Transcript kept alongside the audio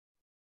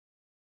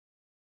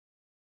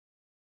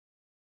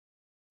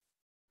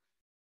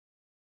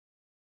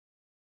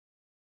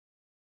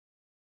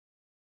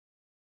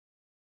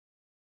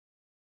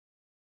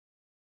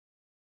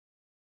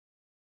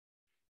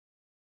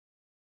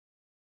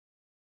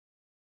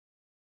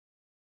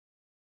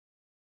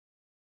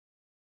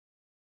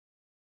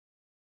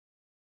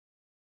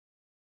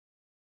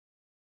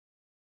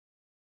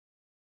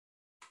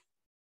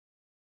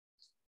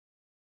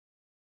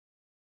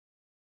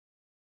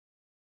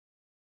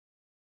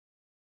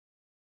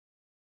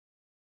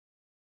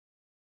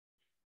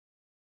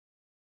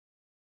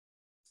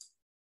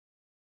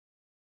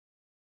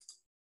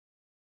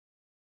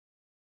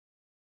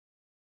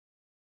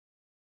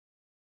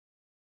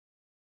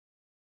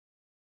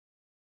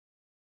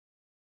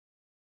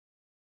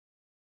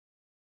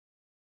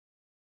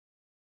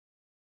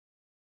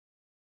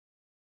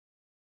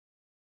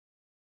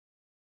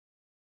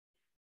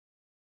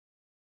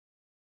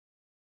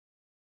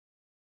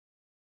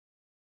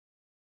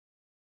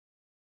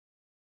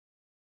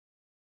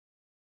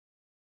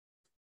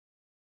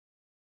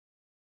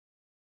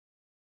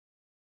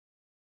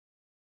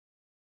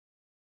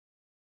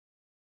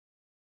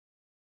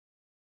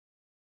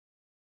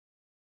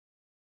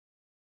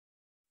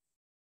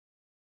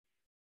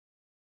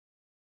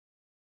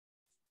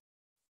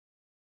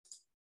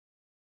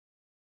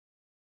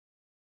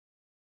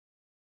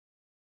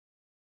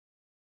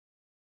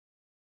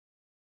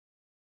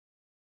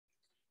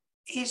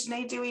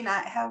Ajaune, do we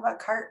not have a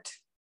cart?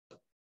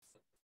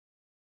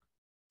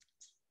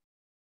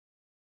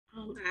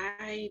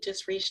 I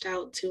just reached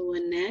out to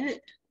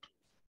Annette.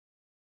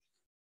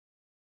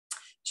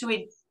 Should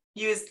we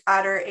use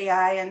Otter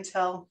AI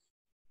until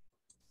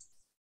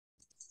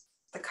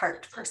the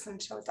cart person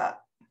shows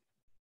up?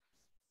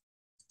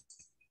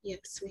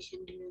 Yes, we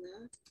can do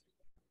that.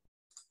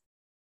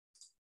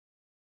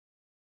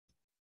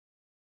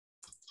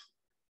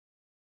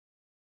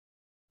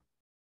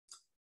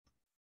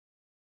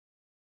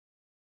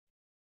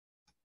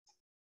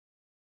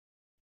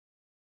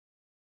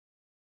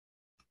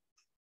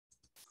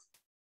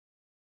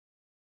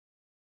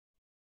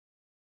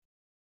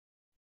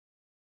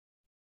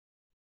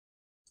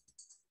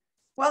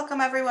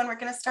 Welcome everyone. We're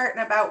going to start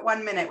in about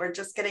 1 minute. We're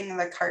just getting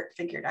the cart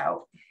figured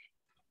out.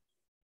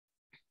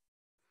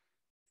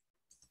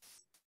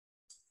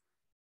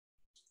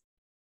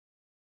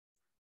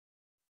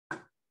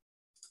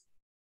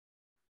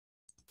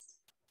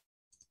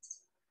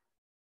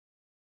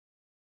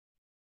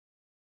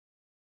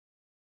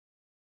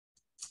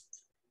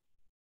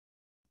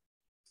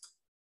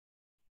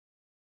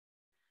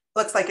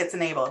 Looks like it's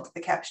enabled,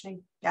 the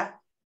captioning. Yeah?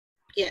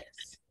 Yes.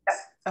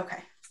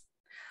 Okay.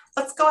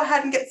 Let's go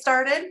ahead and get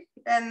started,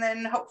 and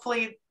then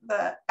hopefully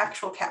the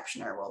actual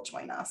captioner will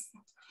join us.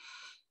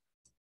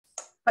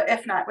 But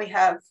if not, we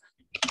have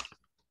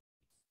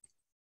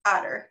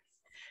Otter.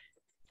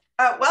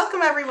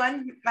 Welcome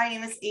everyone. My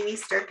name is Aimee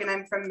Sterk and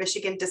I'm from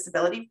Michigan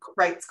Disability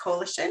Rights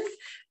Coalition,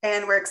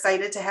 and we're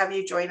excited to have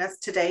you join us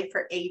today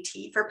for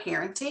AT for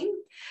Parenting.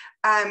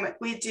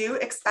 We do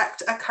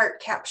expect a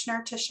cart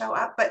captioner to show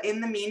up, but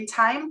in the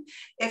meantime,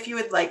 if you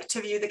would like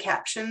to view the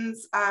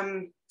captions,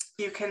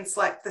 you can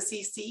select the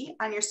CC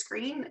on your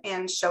screen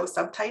and show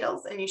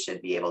subtitles, and you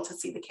should be able to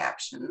see the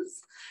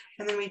captions.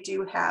 And then we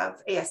do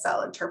have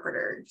ASL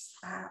interpreters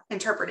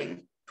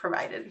interpreting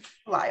provided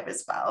live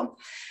as well.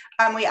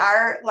 We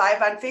are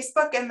live on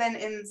Facebook and then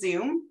in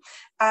Zoom.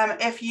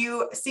 If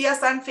you see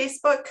us on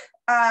Facebook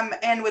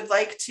and would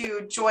like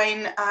to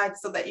join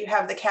so that you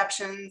have the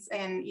captions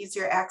and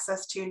easier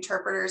access to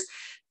interpreters,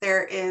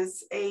 there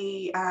is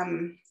a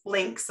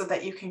link so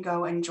that you can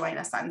go and join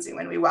us on Zoom,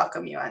 and we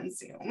welcome you on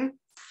Zoom.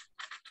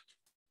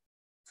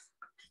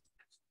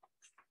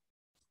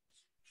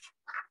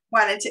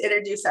 Wanted to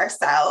introduce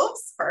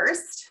ourselves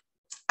first.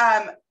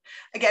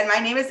 Again, my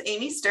name is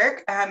Aimee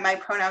Sterk. My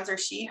pronouns are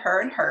she,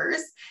 her, and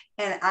hers,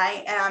 and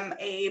I am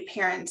a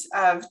parent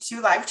of 2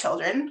 live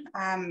children.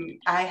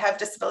 I have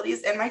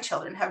disabilities and my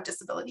children have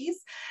disabilities.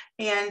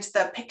 And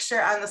the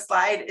picture on the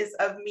slide is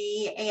of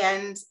me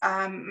and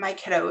my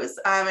kiddos,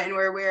 and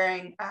we're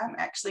wearing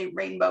actually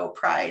rainbow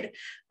pride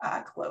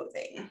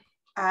clothing.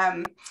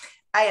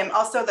 I am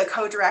also the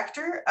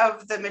co-director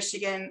of the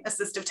Michigan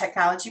Assistive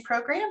Technology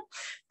Program,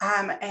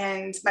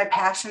 and my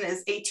passion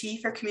is AT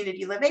for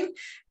community living.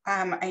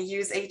 I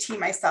use AT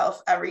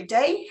myself every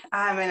day,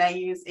 and I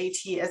use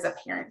AT as a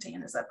parent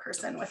and as a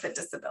person with a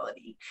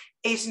disability.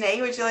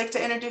 Ajaune, would you like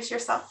to introduce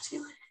yourself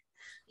too?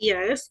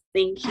 Yes,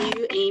 thank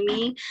you,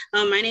 Aimee.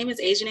 My name is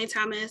Ajaune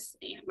Thomas.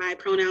 My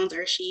pronouns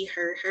are she,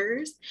 her,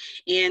 hers,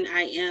 and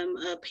I am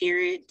a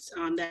parent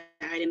that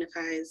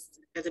identifies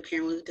as a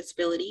parent with a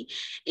disability.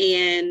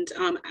 And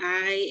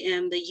I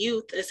am the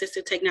Youth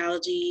Assistive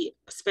Technology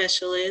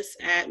Specialist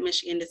at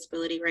Michigan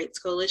Disability Rights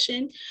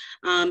Coalition.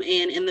 And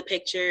in the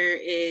picture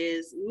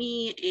is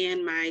me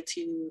and my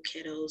 2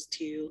 kiddos,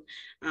 too,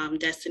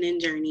 Destin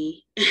and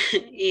Journey.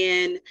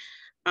 And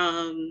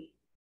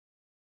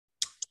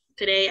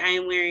today I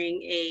am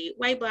wearing a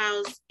white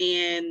blouse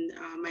and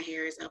my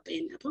hair is up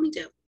in a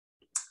ponytail.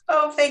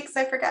 Oh, thanks.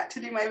 I forgot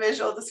to do my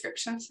visual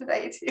description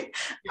today too.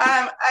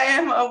 I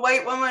am a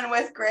white woman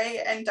with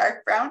gray and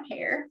dark brown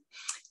hair.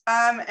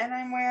 And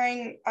I'm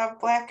wearing a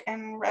black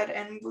and red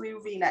and blue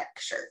V-neck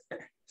shirt.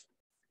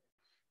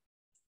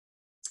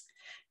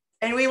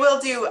 And we will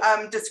do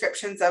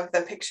descriptions of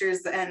the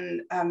pictures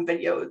and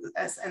videos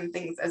and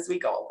things as we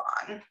go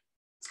along.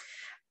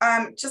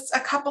 Just a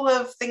couple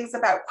of things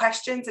about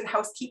questions and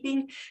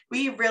housekeeping.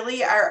 We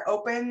really are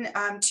open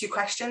to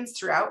questions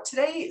throughout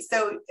today.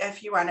 So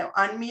if you want to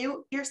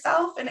unmute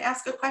yourself and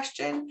ask a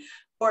question,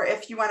 or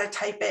if you want to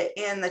type it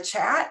in the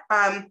chat.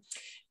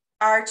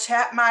 Our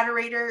chat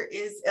moderator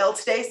is ill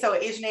today, so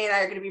Ajaune and I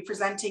are going to be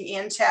presenting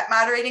and chat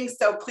moderating.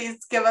 So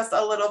please give us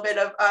a little bit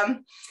of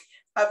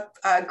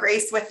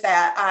grace with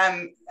that.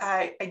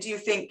 I do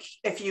think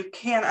if you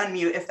can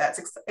unmute, if that's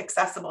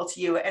accessible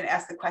to you, and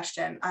ask the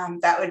question,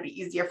 that would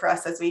be easier for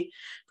us as we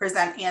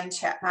present and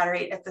chat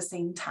moderate at the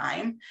same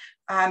time.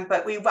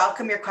 But we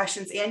welcome your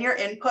questions and your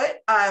input.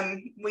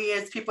 We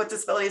as people with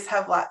disabilities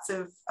have lots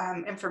of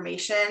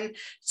information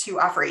to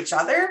offer each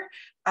other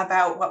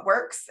about what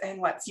works and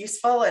what's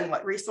useful and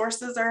what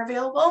resources are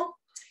available.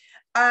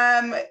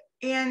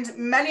 And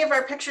many of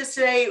our pictures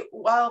today,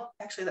 well,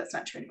 actually that's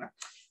not true anymore.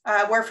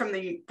 We're from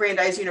the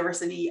Brandeis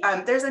University.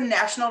 There's a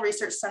National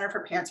Research Center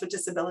for Parents with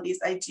Disabilities.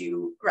 I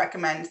do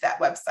recommend that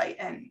website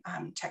and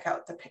check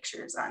out the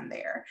pictures on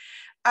there.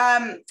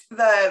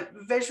 The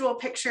visual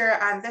picture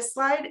on this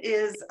slide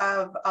is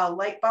of a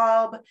light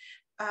bulb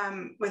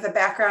with a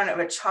background of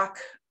a chalk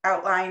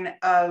outline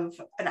of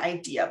an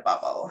idea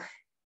bubble.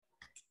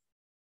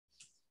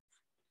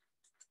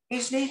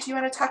 Ajaune, do you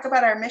want to talk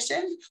about our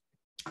mission?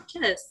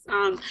 Yes.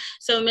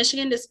 So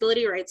Michigan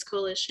Disability Rights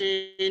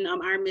Coalition,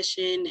 our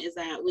mission is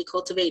that we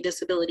cultivate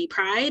disability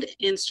pride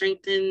and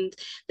strengthen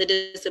the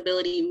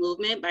disability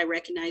movement by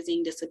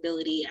recognizing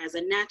disability as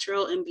a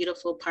natural and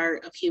beautiful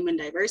part of human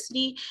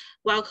diversity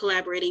while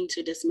collaborating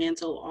to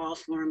dismantle all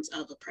forms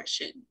of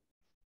oppression.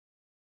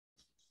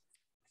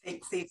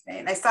 Thanks,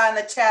 Aimee. I saw in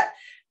the chat,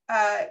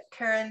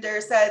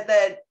 Karinder said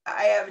that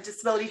I have a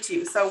disability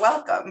too, so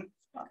welcome.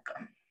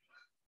 Welcome.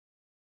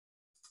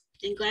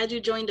 I'm glad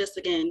you joined us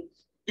again.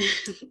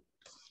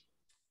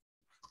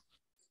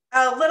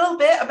 A little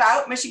bit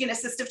about Michigan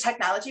Assistive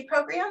Technology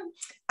Program.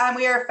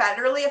 We are a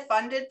federally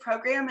funded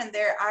program, and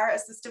there are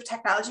assistive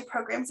technology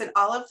programs in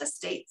all of the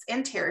states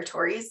and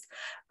territories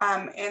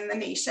in the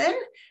nation.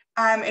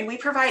 And we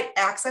provide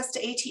access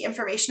to AT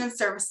information and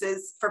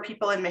services for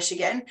people in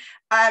Michigan.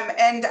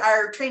 And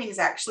our trainings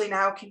actually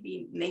now can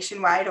be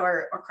nationwide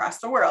or across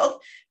the world.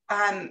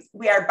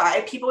 We are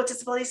by people with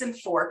disabilities and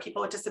for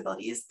people with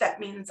disabilities. That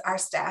means our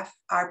staff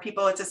are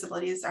people with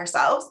disabilities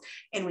ourselves,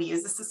 and we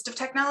use assistive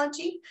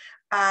technology.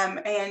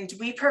 And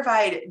we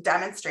provide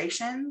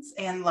demonstrations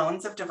and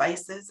loans of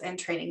devices and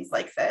trainings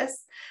like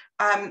this.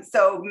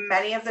 So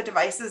many of the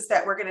devices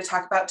that we're going to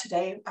talk about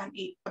today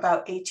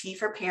about AT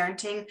for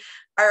parenting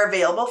are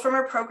available from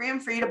our program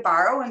for you to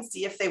borrow and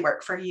see if they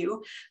work for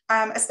you.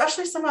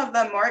 Especially some of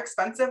the more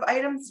expensive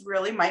items,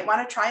 really might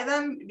want to try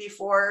them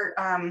before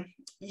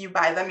you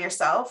buy them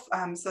yourself,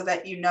 so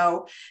that you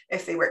know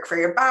if they work for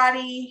your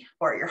body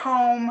or your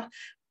home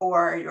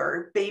or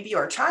your baby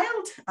or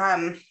child.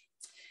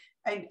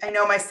 I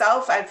know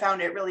myself, I've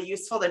found it really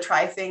useful to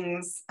try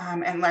things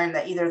and learn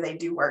that either they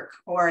do work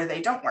or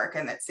they don't work,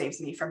 and that saves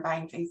me from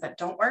buying things that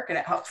don't work, and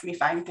it helps me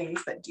find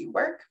things that do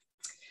work.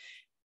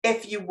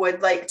 If you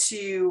would like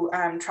to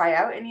try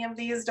out any of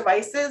these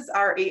devices,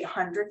 our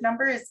 800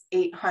 number is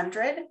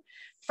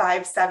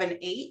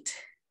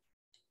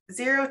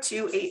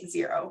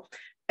 800-578-0280.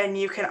 And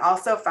you can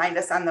also find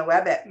us on the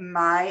web at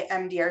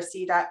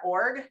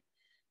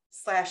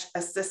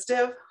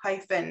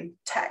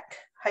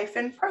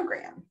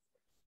mydrc.org/assistive-tech-program.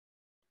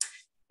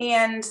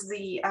 And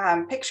the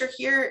picture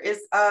here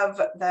is of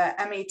the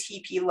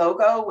MATP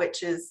logo,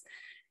 which is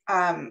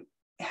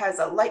has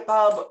a light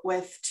bulb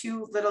with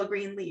two little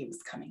green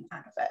leaves coming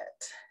out of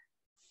it.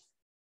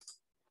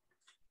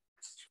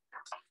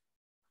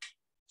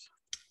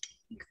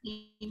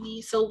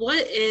 Aimee. So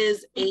what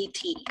is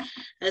AT?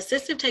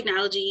 Assistive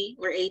technology,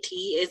 or AT,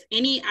 is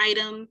any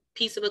item,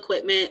 piece of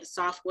equipment,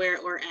 software,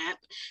 or app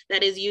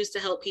that is used to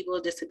help people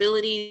with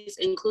disabilities,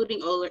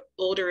 including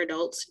older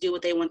adults, do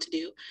what they want to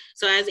do.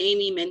 So as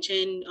Aimee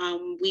mentioned,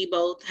 we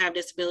both have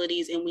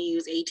disabilities and we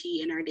use AT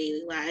in our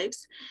daily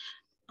lives.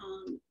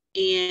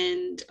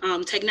 And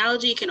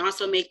technology can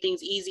also make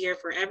things easier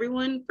for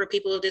everyone. For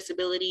people with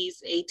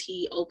disabilities,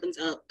 AT opens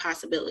up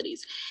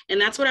possibilities.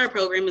 And that's what our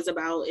program is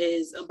about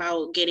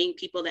getting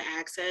people the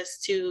access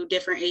to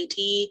different AT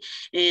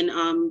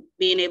and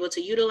being able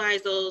to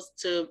utilize those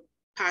to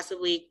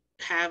possibly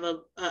have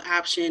an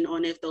option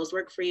on if those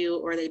work for you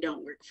or they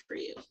don't work for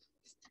you.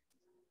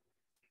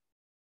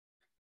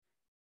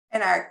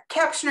 And our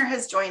captioner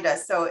has joined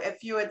us. So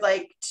if you would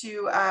like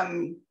to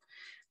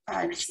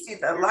see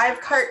the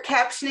live cart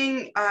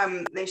captioning,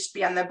 they should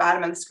be on the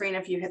bottom of the screen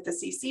if you hit the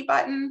CC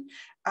button,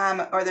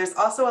 or there's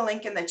also a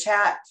link in the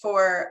chat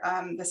for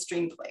the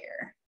stream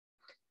player.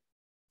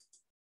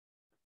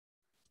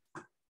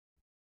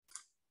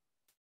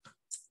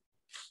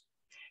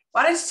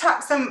 Wanted to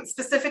talk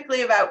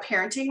specifically about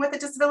parenting with a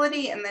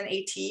disability, and then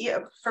AT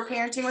for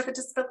parenting with a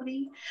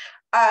disability.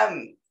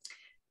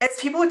 As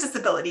people with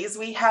disabilities,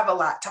 we have a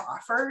lot to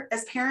offer.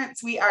 As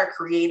parents, we are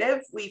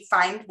creative. We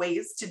find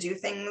ways to do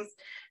things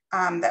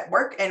that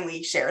work, and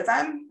we share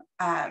them.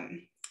 I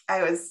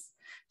was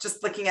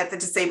just looking at the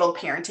Disabled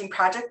Parenting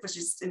Project, which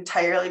is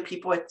entirely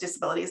people with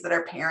disabilities that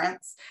are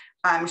parents,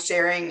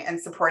 sharing and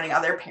supporting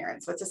other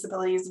parents with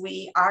disabilities.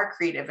 We are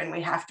creative, and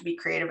we have to be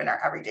creative in our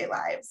everyday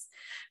lives.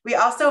 We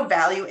also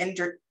value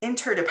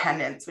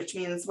interdependence, which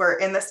means we're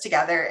in this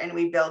together and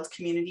we build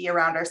community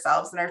around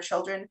ourselves and our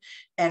children,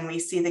 and we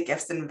see the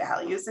gifts and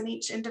values in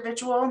each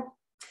individual.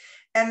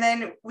 And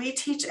then we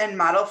teach and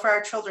model for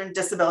our children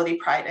disability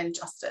pride and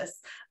justice.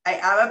 I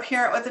am a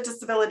parent with a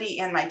disability,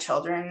 and my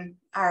children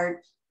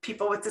are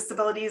people with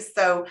disabilities.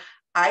 So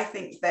I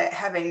think that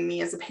having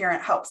me as a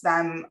parent helps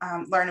them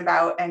learn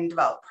about and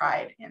develop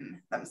pride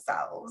in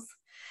themselves.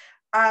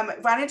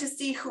 Wanted to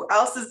see who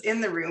else is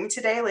in the room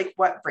today. Like,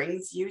 what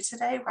brings you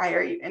today? Why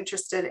are you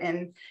interested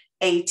in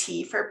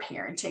AT for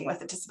parenting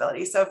with a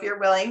disability? So if you're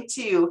willing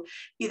to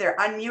either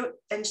unmute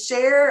and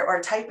share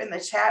or type in the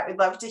chat, we'd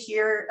love to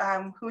hear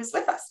who is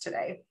with us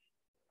today.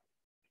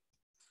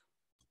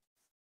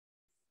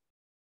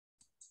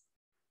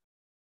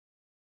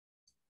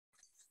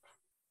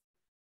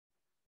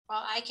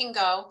 Well, I can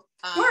go.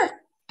 Sure.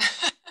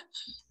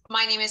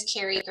 My name is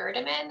Carrie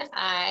Gerdeman.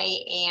 I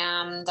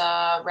am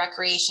the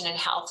Recreation and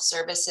Health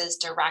Services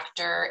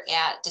Director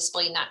at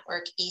Disability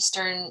Network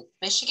Eastern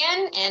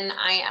Michigan, and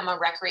I am a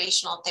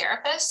recreational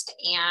therapist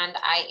and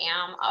I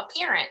am a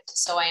parent.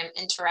 So I am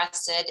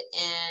interested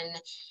in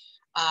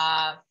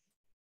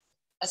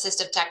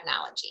assistive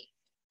technology,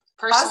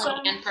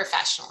 personally and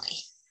professionally.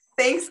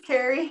 Thanks,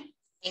 Carrie.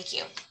 Thank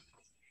you.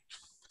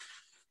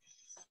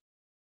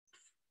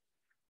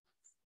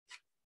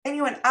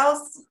 Anyone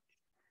else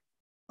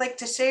like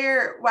to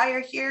share why you're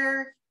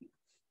here?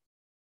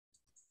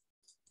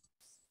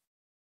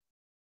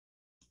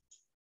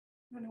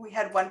 We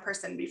had one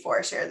person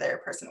before share their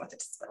person with a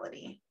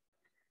disability.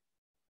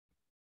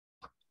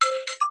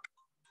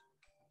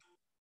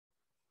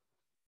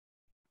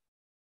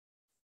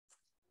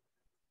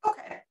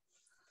 Okay.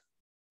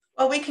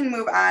 Well, we can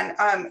move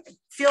on.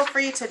 Feel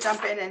free to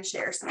jump in and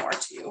share some more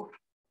too.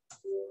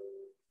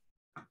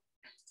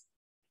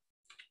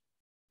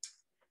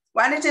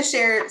 Wanted to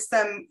share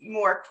some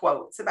more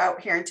quotes about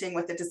parenting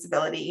with a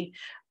disability.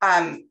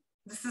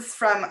 This is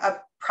from a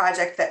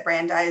project that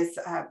Brandeis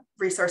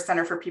Resource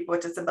Center for People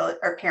with Disability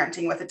or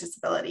Parenting with a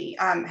Disability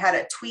had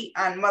a tweet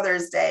on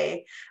Mother's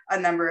Day a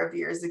number of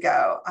years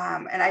ago.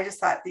 And I just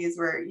thought these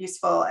were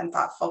useful and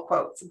thoughtful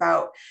quotes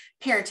about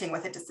parenting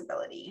with a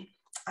disability.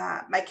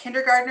 My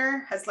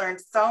kindergartner has learned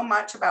so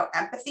much about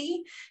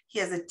empathy. He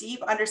has a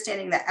deep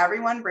understanding that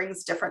everyone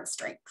brings different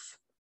strengths.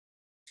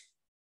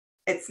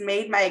 It's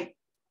made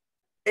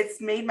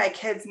my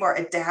kids more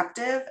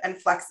adaptive and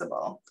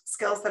flexible,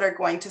 skills that are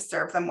going to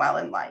serve them well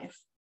in life.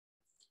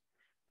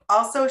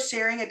 Also,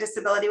 sharing a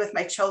disability with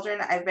my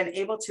children, I've been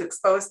able to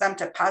expose them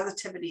to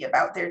positivity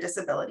about their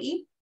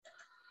disability.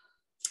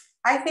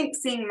 I think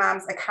seeing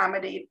moms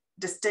accommodate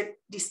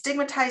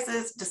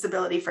destigmatizes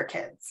disability for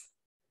kids.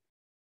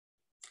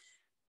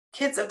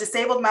 Kids of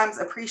disabled moms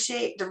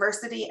appreciate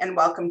diversity and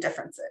welcome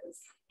differences.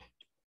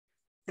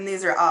 And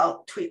these are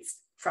all tweets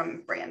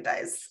from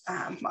Brandeis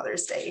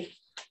Mother's Day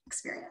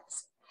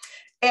experience.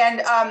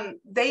 And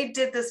they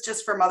did this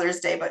just for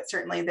Mother's Day, but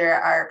certainly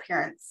there are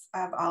parents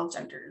of all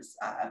genders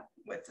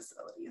with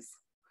disabilities.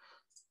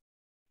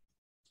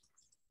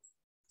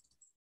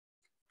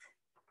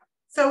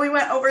 So we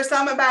went over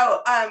some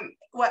about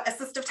what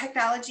assistive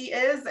technology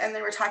is, and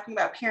then we're talking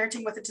about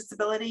parenting with a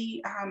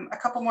disability. A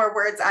couple more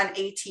words on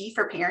AT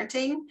for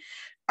parenting.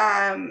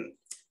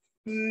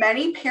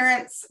 Many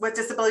parents with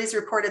disabilities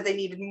reported they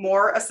needed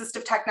more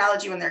assistive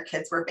technology when their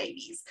kids were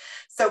babies.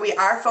 So we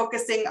are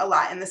focusing a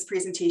lot in this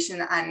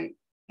presentation on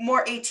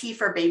more AT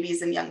for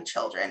babies and young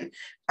children.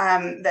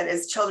 That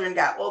as children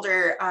got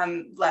older,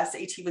 less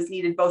AT was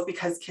needed, both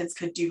because kids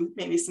could do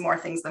maybe some more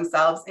things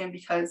themselves and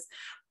because,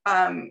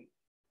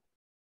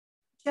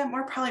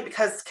 more probably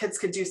because kids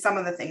could do some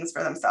of the things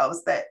for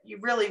themselves that you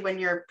really, when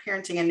you're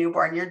parenting a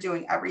newborn, you're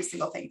doing every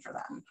single thing for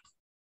them.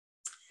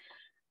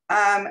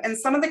 And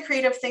some of the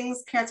creative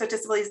things parents with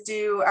disabilities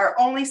do are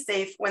only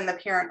safe when the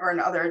parent or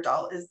another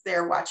adult is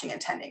there watching and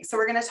attending. So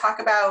we're going to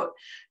talk about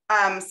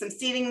some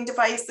seating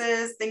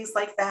devices, things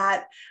like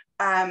that.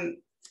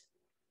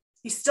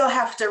 You still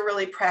have to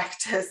really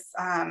practice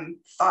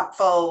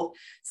thoughtful,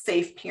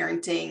 safe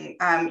parenting.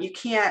 You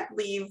can't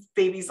leave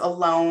babies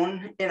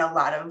alone in a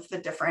lot of the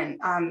different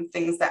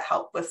things that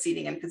help with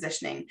seating and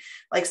positioning,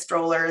 like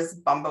strollers,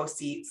 bumbo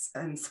seats,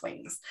 and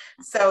swings.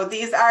 So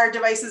these are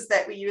devices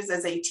that we use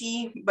as AT,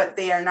 but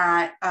they are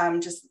not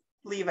just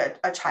leave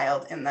a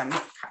child in them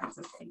kinds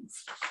of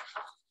things.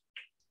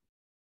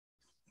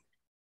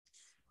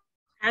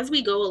 As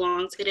we go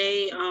along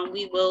today,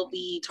 we will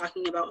be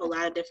talking about a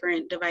lot of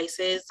different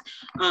devices,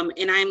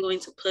 and I'm going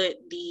to put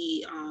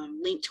the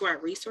link to our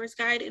resource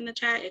guide in the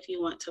chat if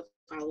you want to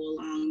follow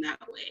along that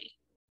way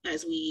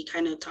as we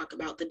kind of talk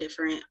about the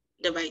different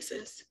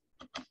devices.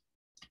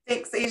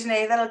 Thanks,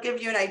 Ajaune. That'll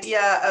give you an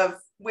idea of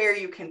where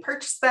you can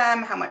purchase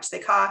them, how much they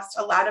cost.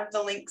 A lot of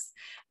the links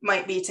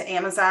might be to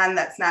Amazon.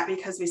 That's not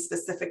because we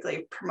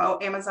specifically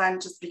promote Amazon,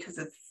 just because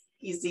it's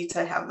easy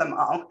to have them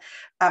all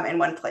in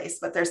one place,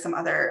 but there's some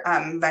other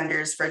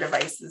vendors for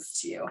devices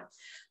too.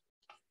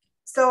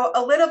 So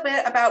a little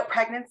bit about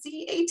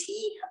pregnancy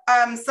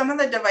AT. Some of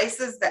the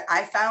devices that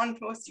I found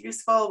most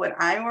useful when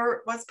I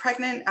was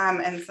pregnant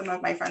and some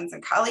of my friends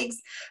and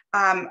colleagues,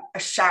 a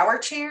shower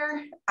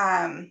chair.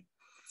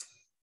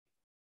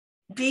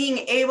 Being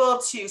able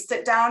to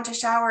sit down to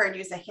shower and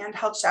use a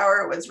handheld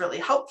shower was really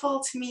helpful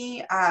to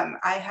me.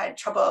 I had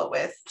trouble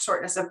with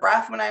shortness of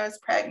breath when I was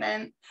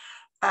pregnant.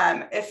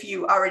 If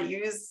you already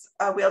use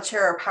a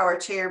wheelchair or power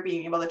chair,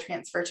 being able to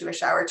transfer to a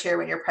shower chair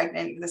when you're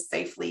pregnant this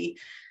safely,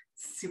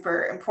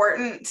 super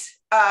important.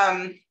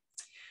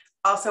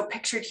 Also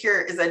pictured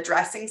here is a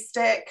dressing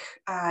stick.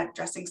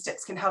 Dressing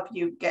sticks can help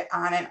you get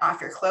on and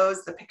off your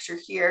clothes. The picture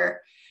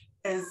here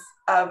is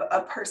of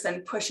a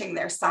person pushing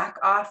their sock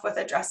off with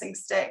a dressing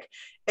stick.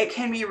 It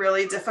can be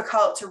really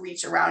difficult to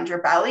reach around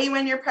your belly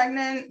when you're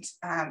pregnant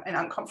and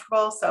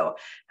uncomfortable. So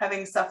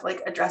having stuff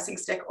like a dressing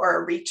stick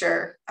or a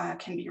reacher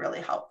can be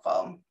really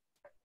helpful.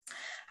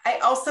 I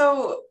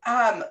also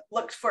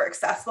looked for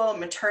accessible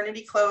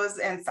maternity clothes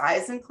and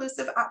size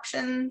inclusive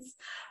options.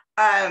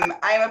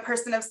 I'm a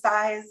person of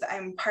size.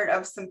 I'm part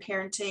of some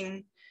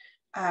parenting,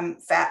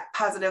 fat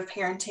positive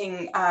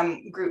parenting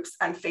groups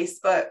on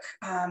Facebook.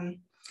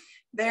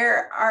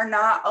 There are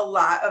not a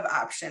lot of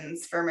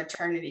options for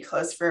maternity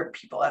clothes for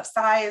people of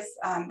size.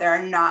 There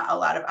are not a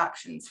lot of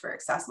options for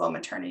accessible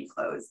maternity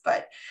clothes,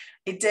 but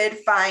I did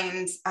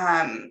find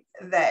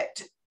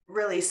that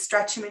really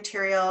stretchy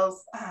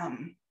materials,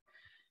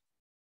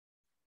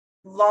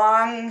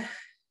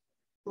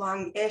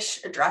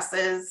 long-ish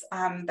dresses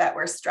that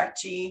were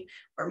stretchy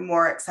were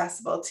more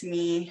accessible to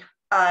me.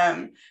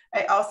 I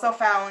also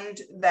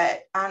found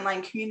that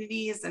online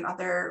communities and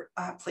other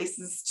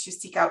places to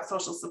seek out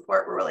social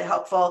support were really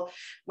helpful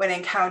when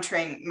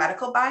encountering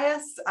medical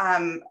bias,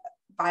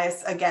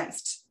 bias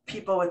against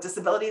people with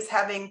disabilities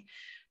having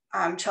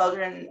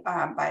children,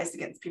 bias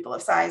against people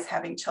of size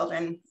having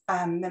children.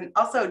 And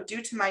also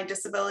due to my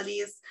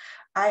disabilities,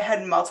 I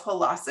had multiple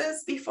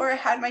losses before I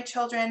had my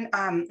children,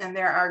 and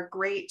there are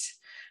great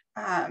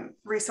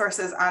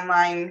resources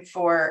online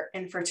for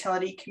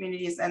infertility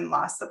communities and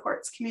loss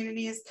supports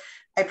communities.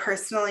 I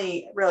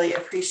personally really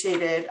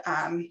appreciated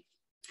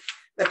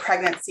the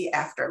pregnancy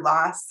after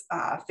loss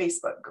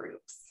Facebook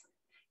groups.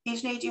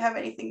 Ajaune, do you have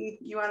anything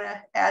you want to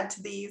add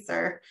to these?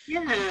 Or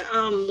yeah,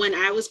 when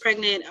I was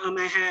pregnant,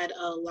 I had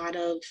a lot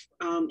of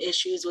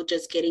issues with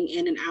just getting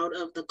in and out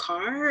of the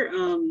car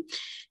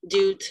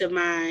due to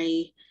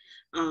my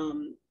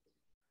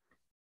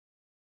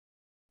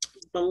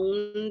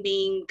bone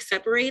being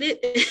separated.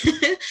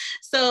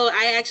 So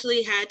I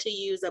actually had to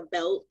use a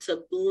belt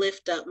to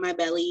lift up my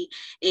belly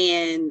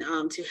and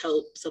to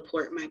help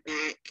support my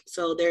back.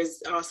 So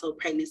there's also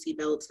pregnancy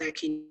belts that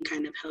can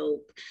kind of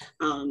help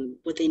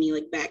with any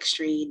like back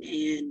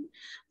strain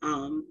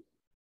and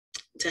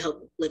to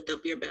help lift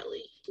up your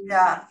belly.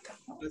 yeah,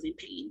 Causing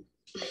pain.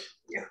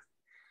 Yeah.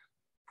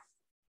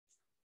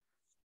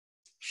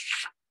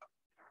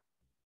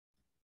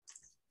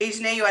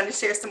 Ajaune, you want to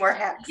share some more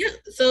hacks? Yeah,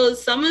 so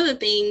some of the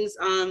things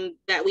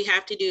that we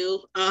have to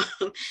do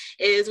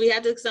is we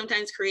have to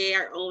sometimes create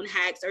our own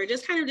hacks or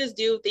just kind of just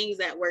do things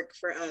that work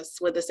for us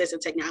with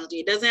assistive technology.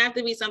 It doesn't have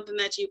to be something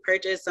that you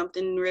purchase,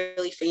 something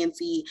really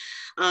fancy.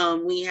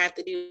 We have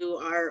to do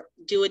our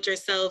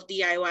do-it-yourself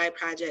DIY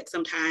projects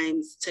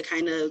sometimes to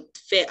kind of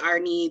fit our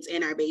needs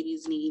and our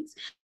baby's needs.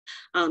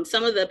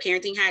 Some of the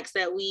parenting hacks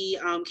that we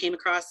came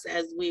across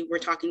as we were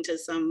talking to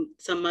some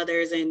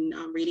mothers and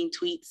reading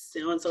tweets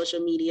on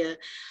social media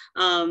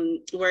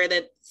were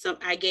that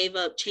I gave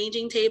up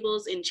changing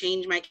tables and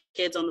changed my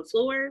kids on the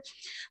floor,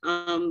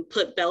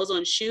 put bells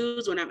on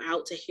shoes when I'm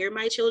out to hear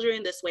my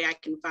children. This way I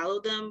can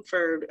follow them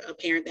for a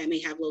parent that may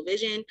have low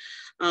vision.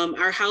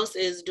 Our house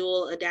is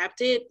dual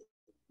adapted.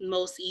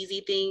 Most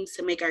easy things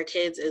to make our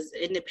kids as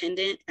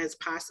independent as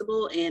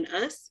possible and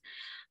us.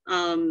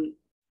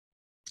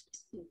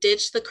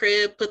 Ditch the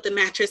crib, put the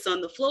mattress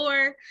on the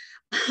floor.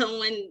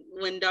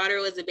 When daughter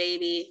was a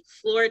baby,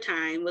 floor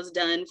time was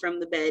done from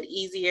the bed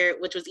easier,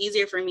 which was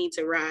easier for me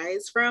to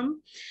rise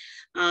from.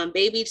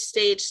 Baby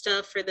stage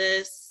stuff for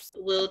this,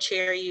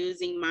 wheelchair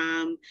using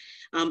mom,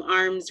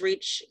 arms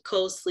reach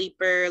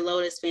co-sleeper,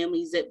 Lotus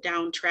family zip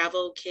down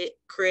travel kit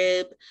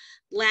crib,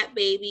 lap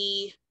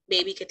baby,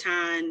 baby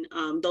katan,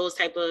 those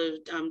type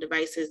of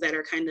devices that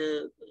are kind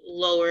of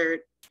lower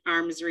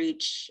arms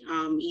reach,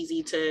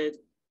 easy to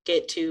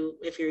get to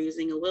if you're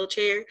using a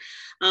wheelchair.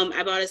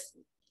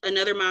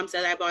 Another mom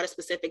said I bought a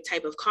specific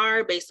type of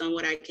car based on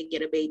what I could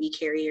get a baby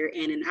carrier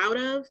in and out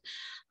of.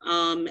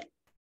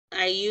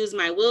 I use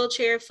my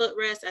wheelchair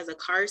footrest as a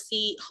car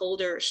seat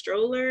holder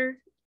stroller.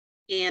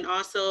 And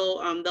also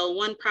the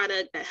one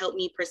product that helped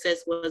me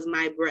persist was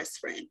my breast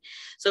friend.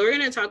 So we're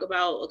gonna talk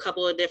about a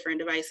couple of different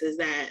devices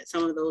that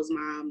some of those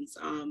moms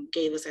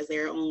gave us as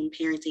their own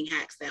parenting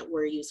hacks that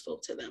were useful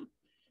to them.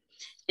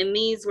 And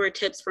these were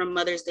tips from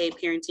Mother's Day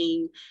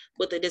Parenting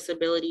with a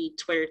Disability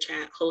Twitter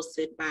chat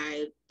hosted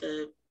by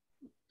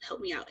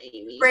help me out,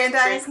 Aimee.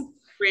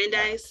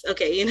 Brandeis,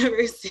 okay,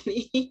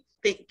 University.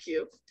 Thank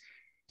you.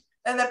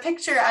 And the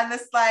picture on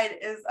this slide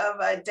is of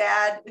a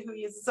dad who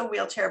uses a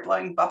wheelchair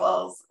blowing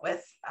bubbles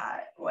with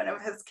one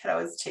of his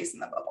kiddos chasing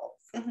the bubbles.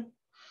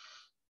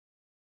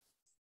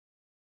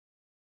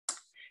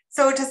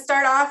 So to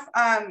start off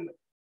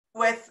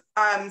with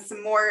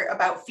some more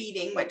about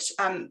feeding, which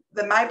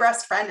the My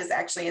Breast Friend is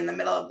actually in the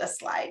middle of the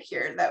slide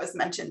here that was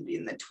mentioned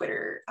in the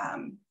Twitter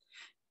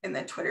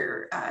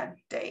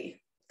day,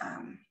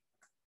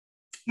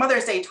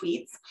 Mother's Day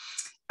tweets.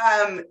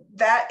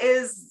 That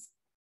is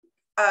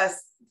a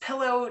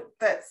pillow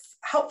that's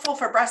helpful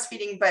for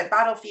breastfeeding, but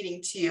bottle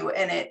feeding too.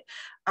 And it,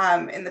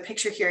 in the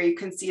picture here, you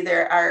can see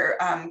there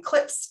are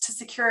clips to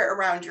secure it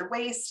around your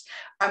waist.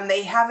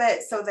 They have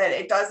it so that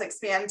it does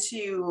expand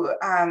to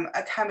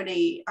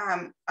accommodate,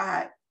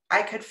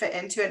 I could fit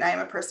into it and I am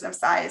a person of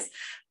size.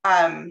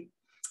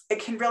 It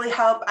can really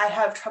help. I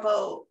have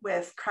trouble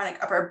with chronic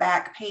upper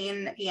back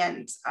pain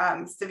and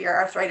severe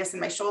arthritis in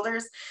my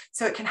shoulders.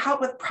 So it can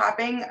help with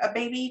propping a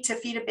baby to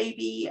feed a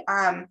baby,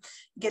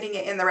 getting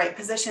it in the right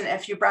position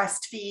if you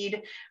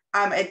breastfeed.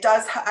 It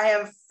does, I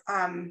have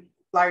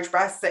large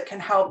breasts that can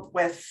help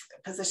with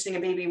positioning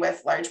a baby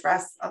with large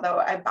breasts, although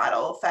I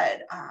bottle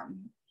fed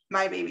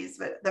my babies,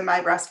 but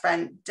my breast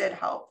friend did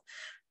help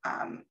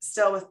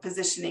still with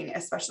positioning,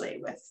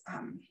 especially with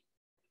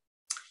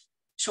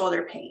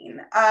shoulder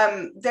pain.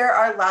 There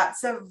are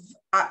lots of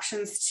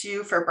options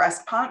too for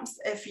breast pumps.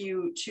 If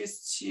you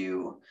choose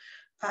to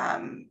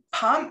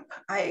pump,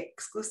 I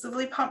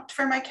exclusively pumped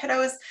for my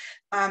kiddos.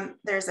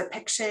 There's a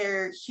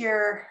picture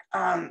here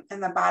in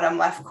the bottom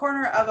left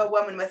corner of a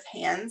woman with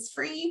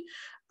hands-free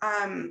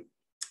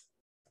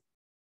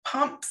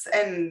pumps,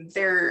 and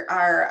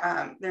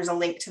there's a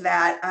link to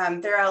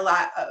that. There are a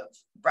lot of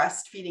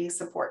breastfeeding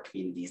support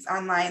communities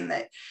online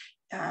that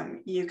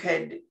you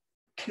could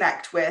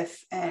connect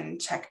with and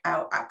check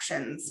out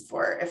options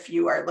for if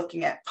you are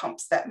looking at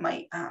pumps that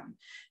might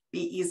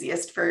be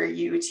easiest for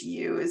you to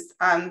use.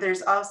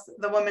 There's also,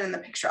 the woman in the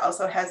picture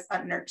also has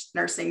a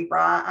nursing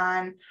bra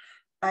on.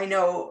 I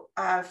know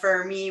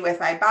for me with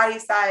my body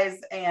size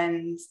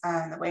and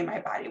the way my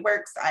body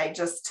works, I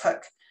just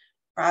took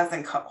bras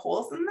and cut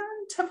holes in them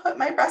to put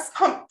my breast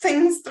pump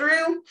things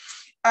through.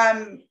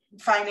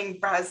 Finding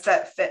bras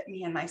that fit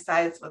me and my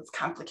size was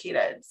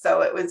complicated.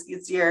 So it was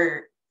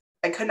easier.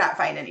 I could not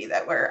find any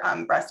that were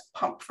breast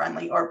pump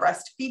friendly or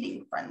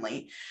breastfeeding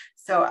friendly.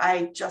 So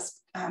I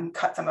just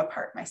cut them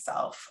apart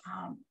myself.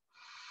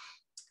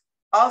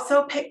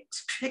 Also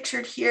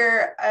pictured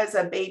here as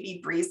a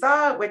baby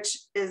Breeza, which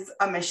is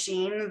a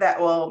machine that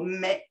will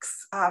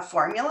mix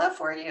formula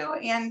for you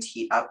and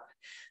heat up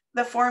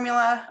the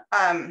formula.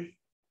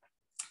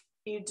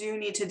 You do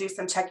need to do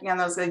some checking on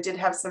those. I did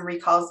have some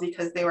recalls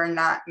because they were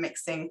not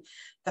mixing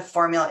the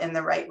formula in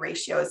the right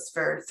ratios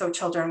so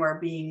children were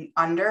being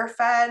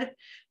underfed.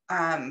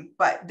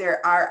 But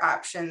there are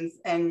options,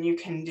 and you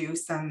can do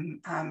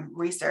some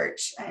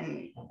research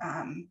and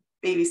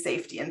baby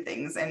safety and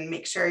things, and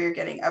make sure you're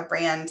getting a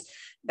brand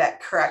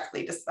that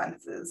correctly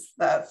dispenses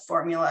the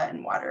formula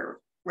and water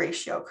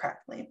ratio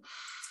correctly.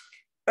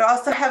 I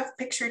also have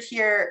pictured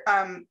here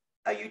a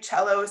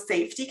Uccello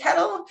safety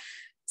kettle.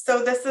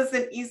 So this is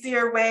an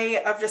easier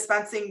way of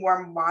dispensing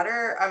warm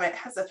water. It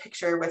has a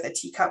picture with a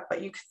teacup,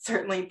 but you could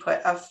certainly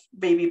put a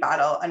baby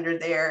bottle under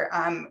there.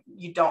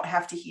 You don't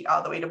have to heat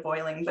all the way to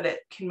boiling, but it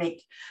can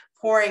make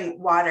pouring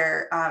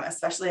water,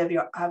 especially if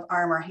you have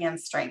arm or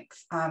hand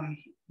strength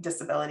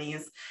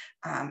disabilities,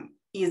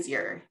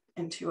 easier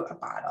into a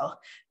bottle.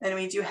 Then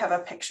we do have a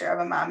picture of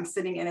a mom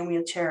sitting in a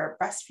wheelchair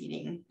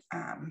breastfeeding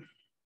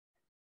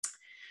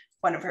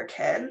one of her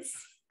kids.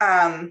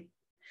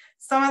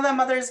 Some of the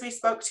mothers we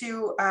spoke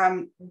to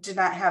did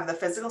not have the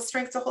physical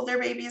strength to hold their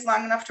babies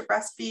long enough to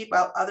breastfeed,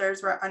 while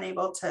others were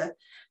unable to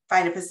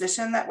find a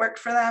position that worked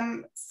for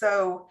them.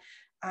 So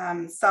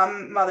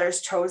some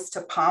mothers chose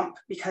to pump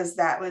because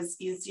that was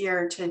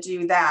easier to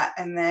do that,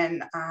 and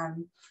then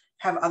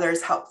have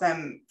others help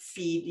them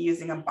feed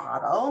using a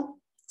bottle.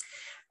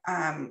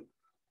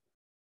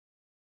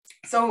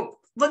 So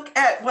look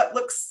at what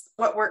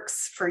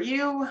works for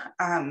you,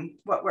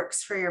 what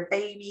works for your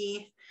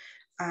baby.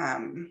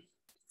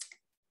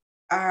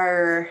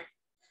 Our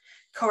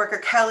coworker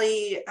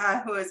Kelly,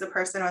 who is a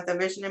person with a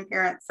vision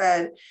impairment,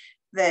 said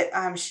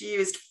that she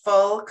used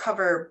full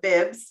cover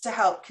bibs to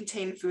help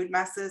contain food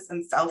messes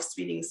and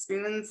self-feeding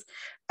spoons,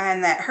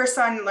 and that her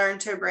son learned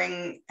to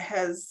bring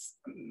his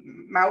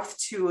mouth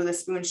to the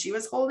spoon she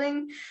was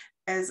holding,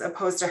 as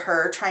opposed to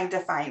her trying to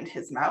find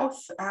his mouth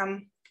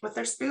with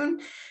her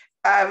spoon.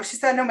 She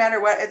said, no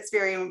matter what, it's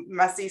very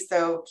messy,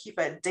 so keep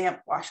a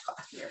damp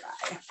washcloth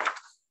nearby.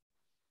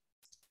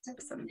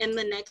 And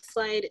the next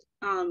slide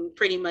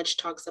pretty much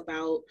talks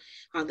about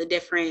the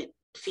different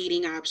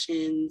feeding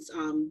options,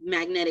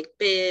 magnetic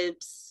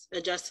bibs,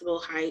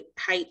 adjustable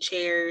height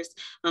chairs,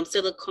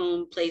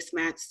 silicone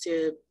placemats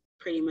to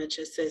pretty much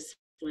assist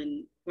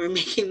when we're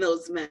making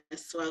those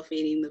mess while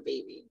feeding the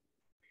baby.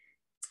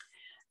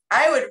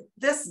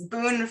 This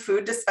Boone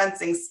food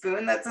dispensing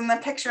spoon that's in the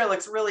picture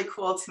looks really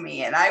cool to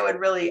me. And I would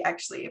really,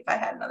 actually, if I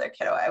had another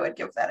kiddo, I would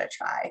give that a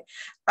try.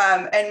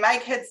 And my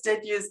kids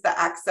did use the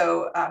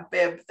OXO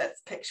bib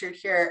that's pictured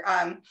here.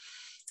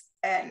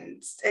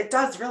 And it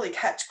does really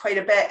catch quite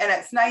a bit. And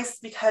it's nice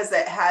because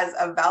it has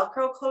a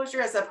Velcro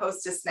closure as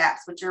opposed to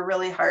snaps, which are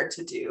really hard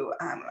to do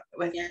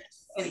with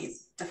any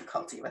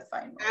difficulty with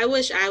fine mold. I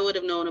wish I would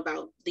have known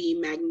about the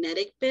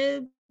magnetic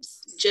bibs,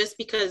 just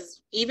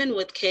because even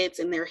with kids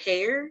and their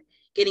hair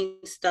getting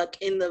stuck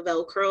in the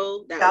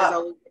Velcro, that was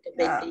always like a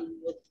big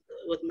thing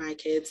with my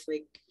kids.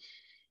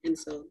 And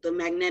so the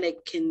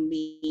magnetic can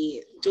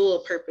be dual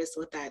purpose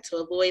with that, to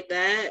avoid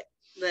that,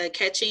 the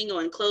catching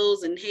on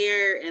clothes and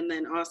hair, and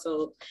then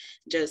also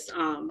just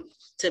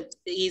to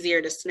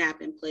easier to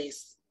snap in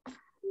place.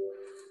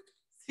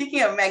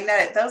 Speaking of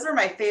magnetic, those are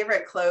my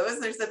favorite clothes.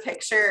 There's a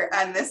picture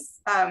on this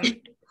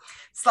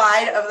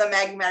slide of the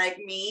magnetic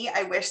me.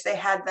 I wish they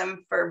had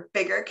them for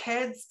bigger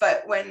kids,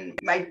 but when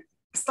my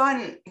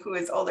son, who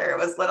is older,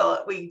 was little,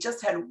 we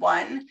just had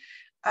one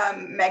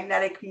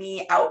magnetic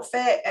me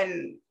outfit.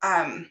 And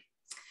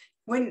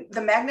when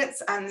the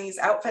magnets on these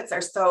outfits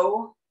are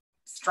so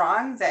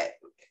strong that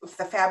if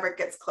the fabric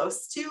gets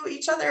close to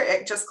each other,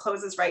 it just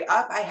closes right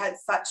up. I had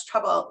such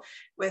trouble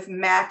with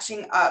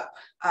matching up.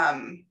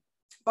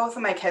 Both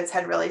of my kids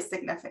had really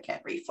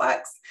significant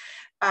reflux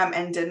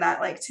and did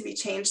not like to be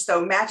changed.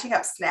 So matching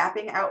up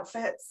snapping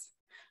outfits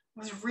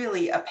was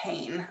really a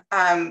pain.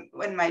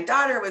 When my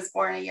daughter was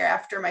born a year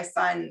after my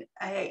son,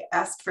 I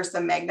asked for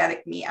some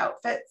magnetic knee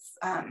outfits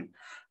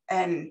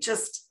and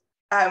just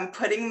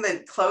putting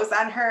the clothes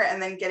on her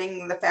and then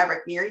getting the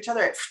fabric near each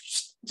other, it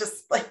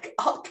just like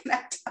all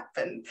connect up.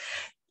 And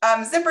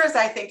zippers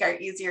I think are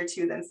easier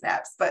too than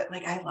snaps, but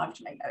like I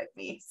loved magnetic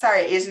knee.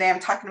 Sorry, Ajaune, I'm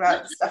talking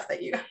about the stuff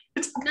that you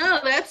No,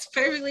 that's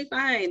perfectly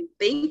fine.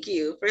 Thank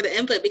you for the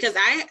input, because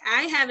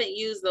I haven't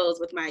used those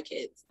with my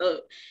kids.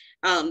 So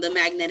the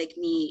magnetic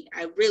knee,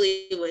 I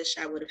really wish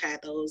I would have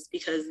had those,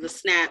 because the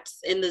snaps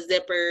and the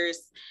zippers,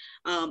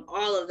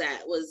 all of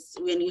that was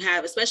when you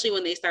have, especially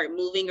when they start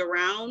moving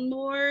around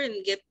more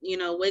and get,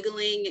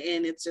 wiggling,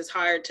 and it's just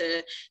hard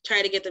to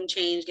try to get them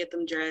changed, get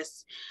them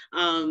dressed.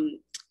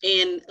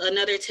 And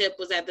another tip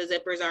was that the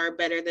zippers are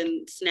better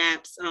than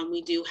snaps.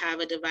 We do have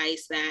a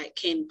device that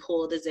can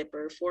pull the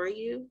zipper for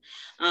you.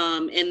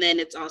 And then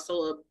it's also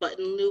a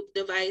button loop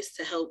device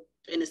to help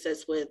and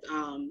assist with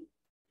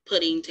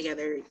putting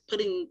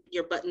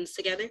your buttons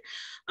together.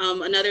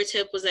 Another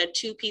tip was that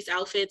 2-piece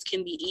outfits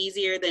can be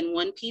easier than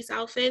 1-piece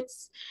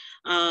outfits.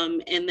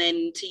 And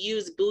then to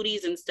use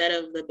booties instead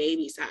of the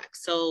baby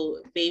socks. So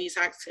baby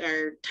socks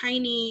are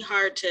tiny,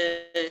 hard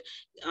to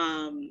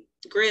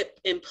grip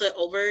and put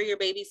over your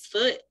baby's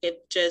foot. If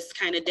just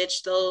kind of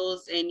ditch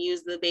those and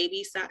use the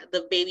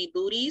baby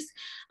booties,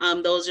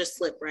 those just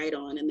slip right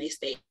on and they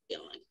stay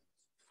on.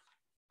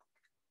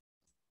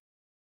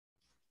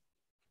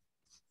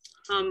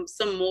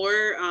 Some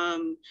more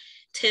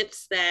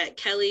tips that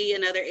Kelly,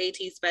 another AT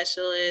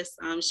specialist,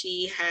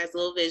 she has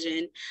low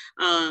vision,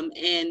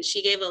 and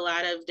she gave a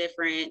lot of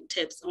different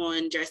tips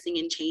on dressing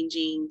and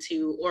changing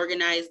to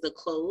organize the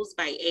clothes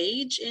by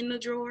age in the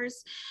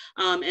drawers,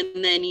 and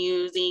then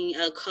using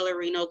a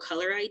Colorino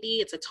color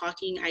ID. It's a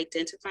talking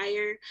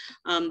identifier.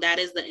 That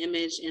is the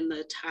image in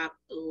the top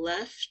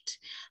left.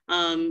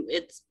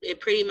 It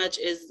pretty much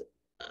is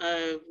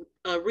a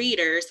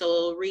reader, so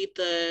it'll read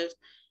the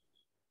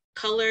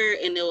color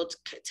and it will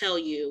tell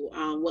you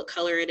what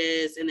color it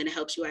is, and then it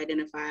helps you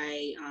identify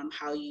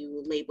how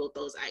you labeled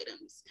those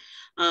items.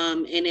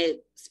 And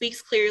it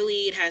speaks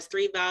clearly. It has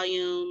 3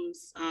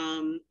 volumes.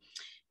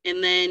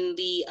 And then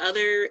the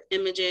other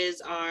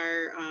images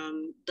are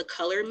the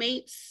color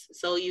mates,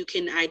 so you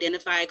can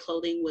identify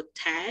clothing with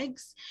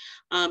tags.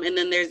 And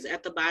then there's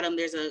at the bottom,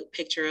 there's a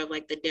picture of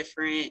like the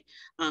different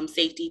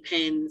safety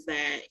pins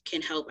that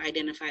can help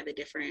identify the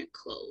different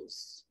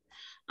clothes.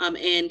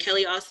 And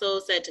Kelly also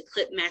said to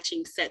clip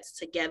matching sets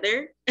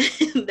together.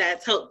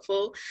 That's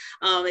helpful.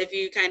 If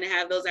you kind of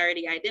have those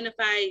already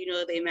identified,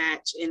 they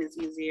match and it's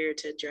easier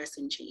to dress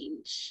and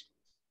change.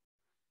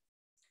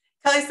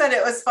 Kelly said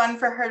it was fun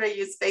for her to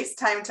use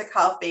FaceTime to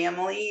call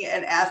family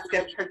and ask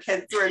if her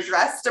kids were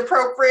dressed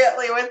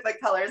appropriately with the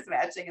colors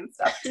matching and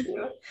stuff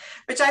too,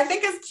 which I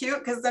think is cute,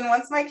 because then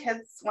once my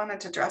kids wanted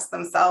to dress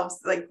themselves,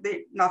 like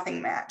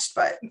nothing matched,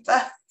 but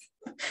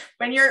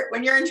when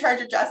you're in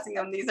charge of dressing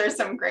them, these are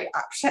some great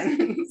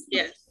options.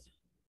 Yes.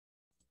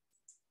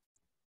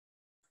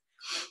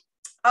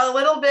 A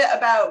little bit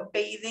about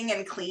bathing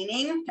and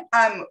cleaning.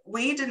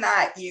 We did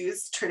not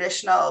use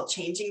traditional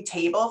changing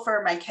table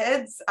for my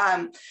kids.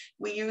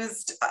 We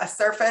used a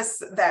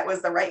surface that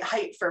was the right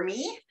height for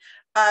me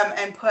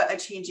and put a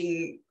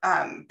changing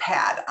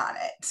pad on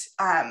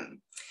it.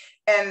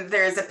 And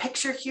there's a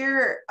picture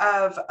here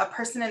of a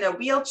person in a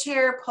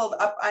wheelchair pulled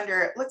up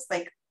under, it looks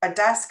like a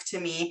desk to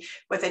me,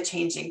 with a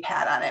changing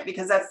pad on it,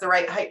 because that's the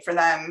right height for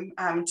them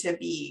to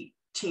be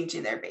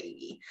changing their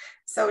baby.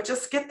 So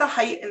just get the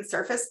height and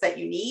surface that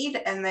you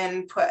need and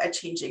then put a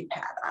changing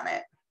pad on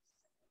it.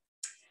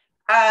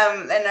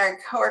 And our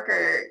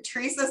coworker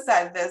Teresa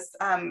said this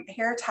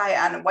hair tie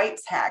on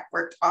wipes hack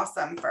worked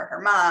awesome for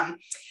her mom.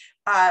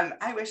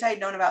 I wish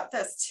I'd known about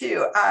this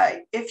too.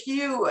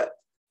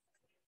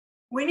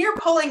 When you're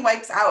pulling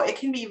wipes out, it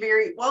can be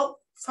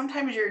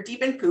sometimes you're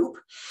deep in poop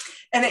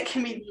and it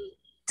can be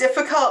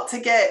difficult to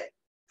get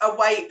a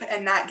wipe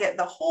and not get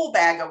the whole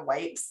bag of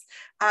wipes.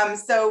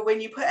 So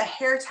when you put a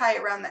hair tie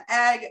around the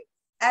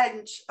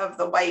edge of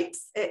the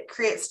wipes, it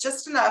creates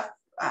just enough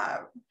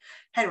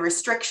kind of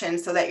restriction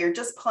so that you're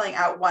just pulling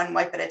out one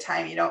wipe at a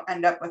time. You don't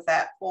end up with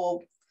that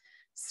whole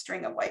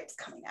string of wipes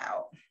coming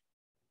out.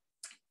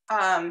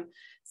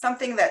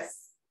 Something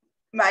that's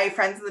my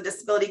friends in the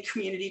disability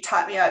community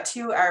taught me about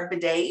too are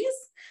bidets.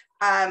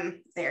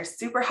 They're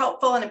super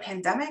helpful in a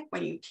pandemic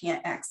when you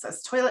can't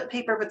access toilet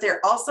paper, but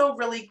they're also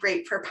really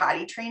great for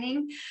potty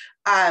training.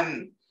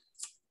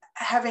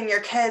 Having your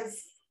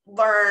kids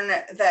learn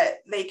that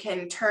they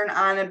can turn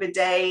on a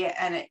bidet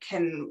and it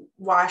can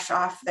wash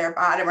off their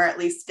bottom, or at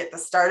least get the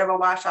start of a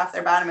wash off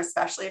their bottom,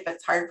 especially if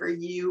it's hard for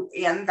you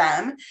and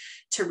them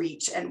to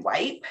reach and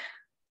wipe.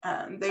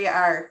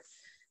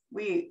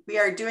 We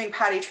are doing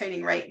potty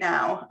training right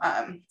now,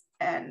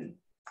 and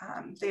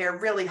They are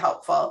really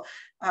helpful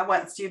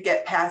once you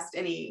get past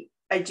any,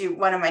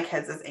 one of my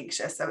kids is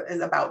anxious,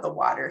 is about the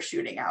water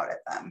shooting out at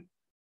them.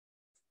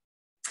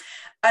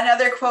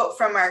 Another quote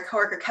from our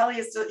coworker Kelly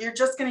is, you're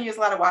just going to use a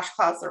lot of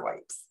washcloths or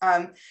wipes.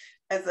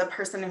 As a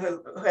person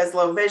who has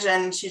low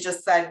vision, she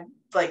just said,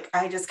 like,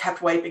 I just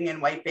kept wiping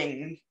and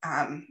wiping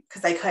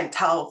because I couldn't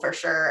tell for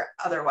sure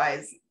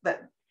otherwise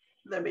that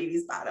the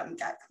baby's bottom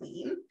got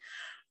clean.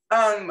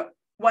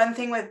 One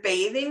thing with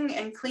bathing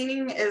and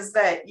cleaning is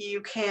that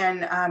you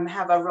can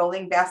have a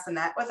rolling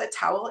bassinet with a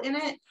towel in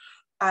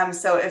it.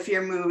 So if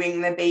you're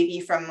moving the baby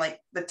from like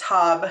the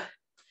tub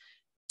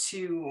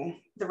to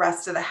the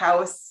rest of the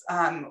house,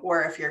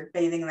 or if you're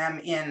bathing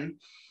them in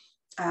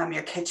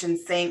your kitchen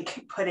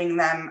sink, putting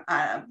them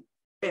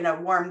in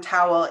a warm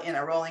towel in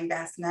a rolling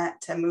bassinet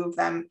to move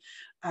them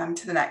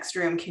to the next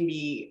room can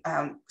be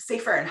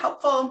safer and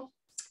helpful.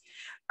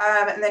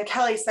 And then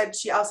Kelly said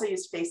she also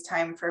used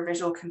FaceTime for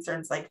visual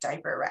concerns like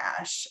diaper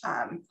rash.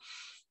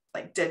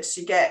 Like, did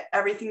she get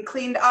everything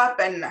cleaned up,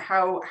 and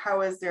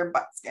how is their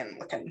butt skin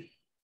looking?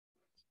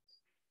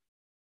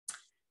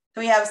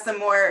 So we have some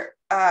more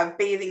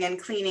bathing and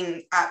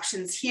cleaning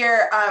options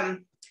here.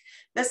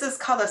 This is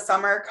called a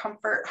Summer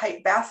Comfort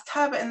Height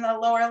Bathtub in the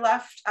lower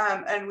left,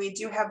 and we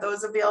do have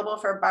those available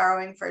for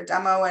borrowing for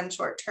demo and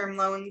short-term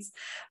loans.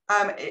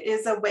 It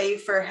is a way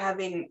for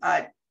having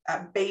a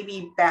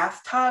baby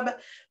bathtub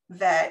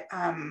that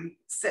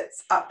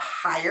sits up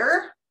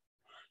higher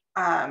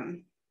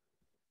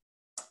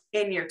in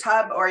your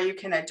tub, or you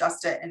can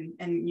adjust it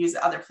and use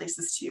it other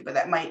places too, but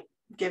that might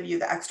give you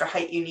the extra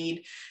height you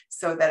need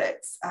so that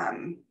it's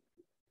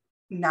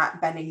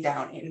not bending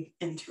down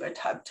into a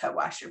tub to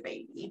wash your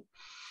baby.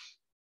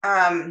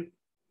 And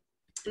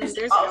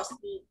there's also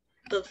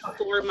the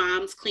For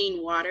Moms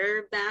Clean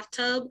Water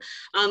bathtub.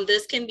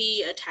 This can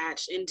be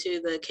attached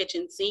into the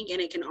kitchen sink, and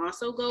it can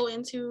also go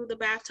into the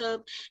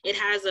bathtub. It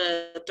has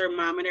a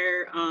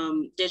thermometer,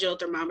 digital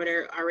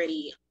thermometer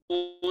already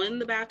on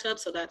the bathtub,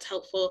 so that's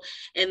helpful.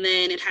 And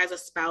then it has a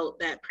spout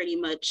that pretty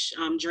much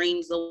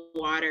drains the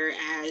water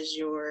as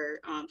you're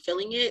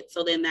filling it,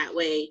 so then that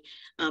way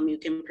you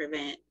can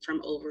prevent from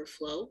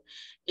overflow.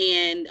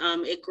 And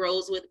it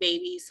grows with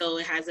babies, so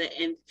it has an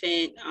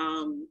infant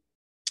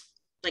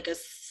like a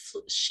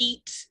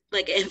sheet,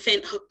 like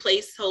infant hook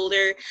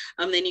placeholder.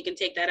 Then you can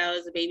take that out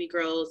as the baby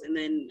grows, and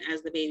then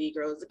as the baby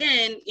grows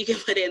again, you can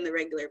put it in the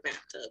regular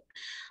bathtub.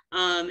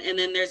 And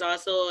then there's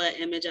also an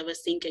image of a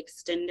sink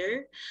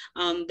extender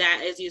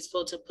that is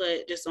useful to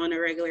put just on a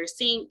regular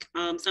sink.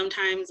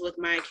 Sometimes with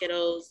my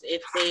kiddos,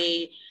 if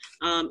they,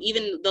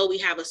 even though we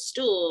have a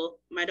stool,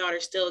 my daughter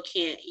still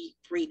can't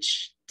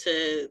reach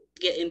to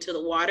get into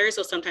the water.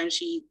 So sometimes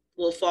she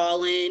will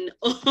fall in,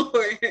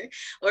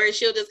 or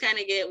she'll just kind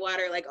of get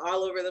water like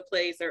all over the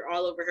place or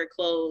all over her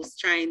clothes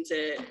trying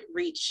to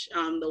reach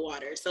the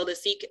water. So the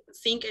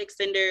sink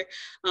extender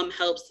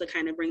helps to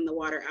kind of bring the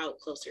water out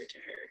closer to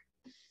her.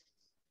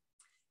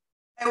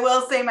 I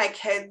will say my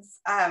kids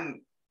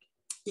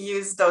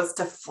use those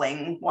to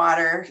fling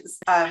water.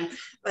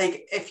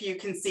 Like, if you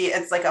can see,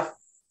 it's like a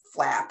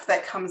flap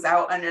that comes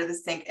out under the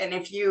sink, and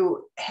if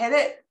you hit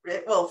it,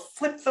 it will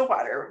flip the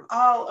water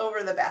all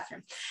over the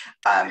bathroom.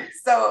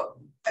 So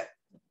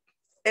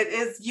it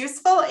is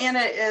useful, and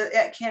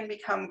it can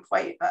become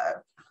quite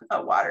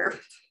a water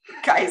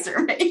geyser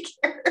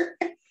maker.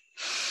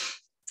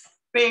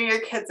 Maybe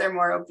your kids are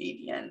more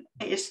obedient.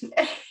 Take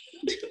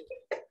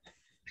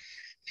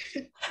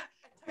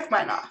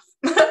mine off.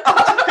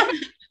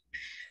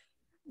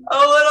 A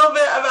little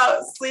bit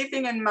about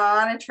sleeping and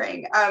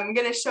monitoring. I'm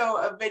going to show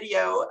a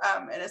video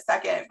in a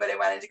second, but I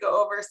wanted to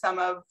go over some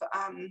of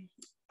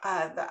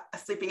the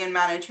sleeping and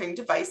monitoring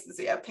devices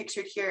we have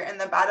pictured here. In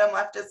the bottom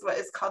left is what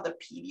is called the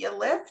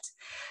Pedialift,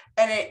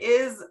 and it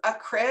is a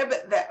crib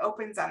that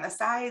opens on the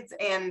sides,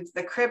 and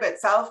the crib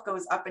itself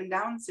goes up and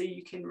down, so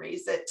you can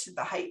raise it to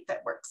the height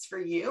that works for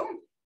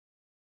you.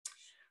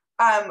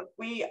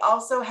 We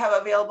also have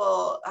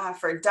available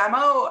for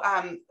demo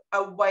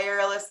a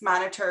wireless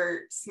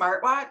monitor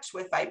smartwatch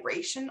with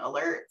vibration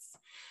alerts.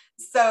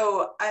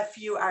 So if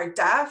you are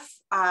deaf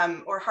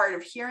or hard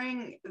of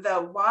hearing,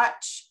 the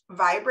watch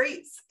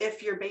vibrates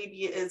if your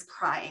baby is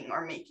crying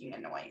or making a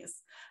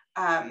noise.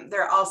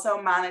 There are also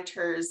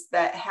monitors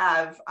that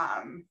have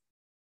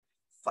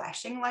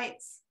flashing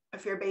lights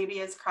if your baby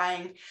is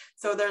crying.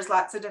 So there's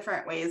lots of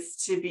different ways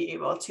to be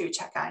able to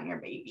check on your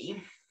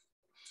baby.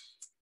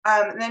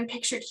 And then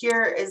pictured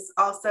here is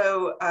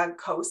also a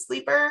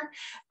co-sleeper.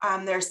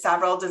 There's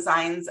several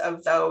designs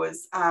of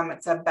those.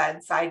 It's a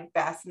bedside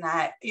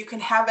bassinet. You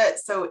can have it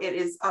so it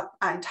is up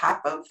on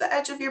top of the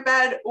edge of your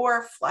bed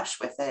or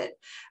flush with it.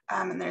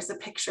 And there's a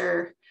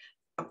picture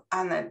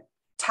on the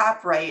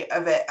top right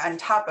of it on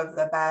top of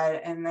the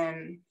bed, and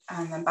then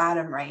on the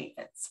bottom right,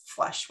 it's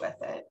flush with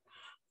it.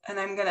 And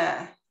I'm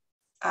gonna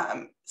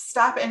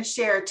stop and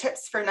share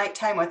tips for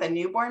nighttime with a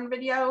newborn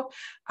video.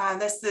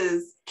 This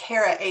is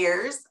Kara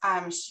Ayers.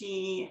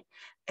 She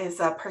is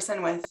a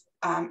person with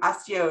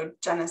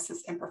osteogenesis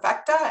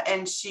imperfecta,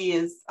 and she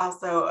is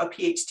also a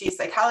PhD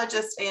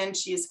psychologist, and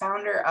she's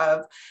founder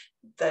of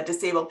the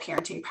Disabled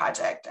Parenting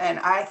Project. And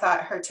I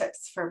thought her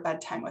tips for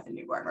bedtime with a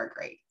newborn were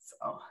great.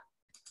 So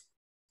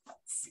let's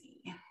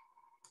see.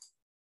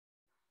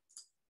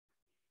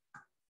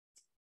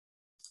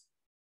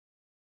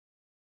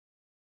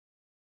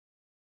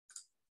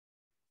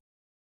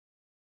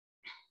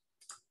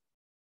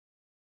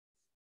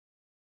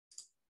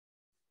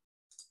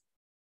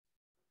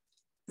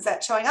 Is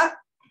that showing up?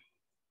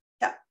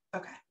 Yeah,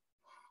 okay.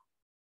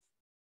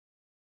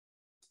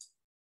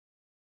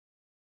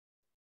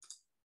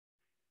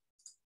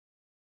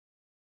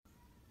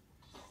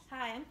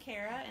 Hi, I'm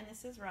Kara, and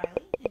this is Riley,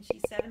 and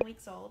she's 7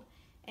 weeks old.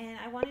 And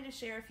I wanted to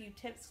share a few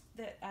tips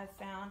that I've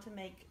found to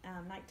make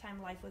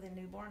nighttime life with a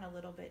newborn a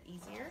little bit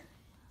easier.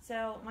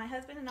 So my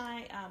husband and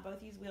I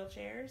both use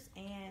wheelchairs,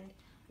 and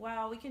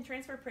while we can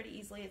transfer pretty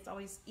easily, it's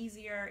always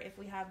easier if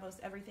we have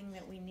most everything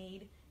that we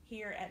need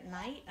here at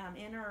night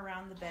in or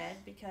around the bed,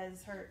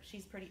 because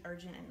she's pretty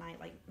urgent at night,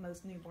 like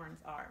most newborns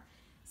are.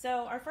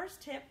 So our first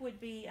tip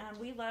would be,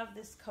 we love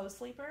this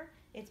co-sleeper.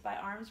 It's by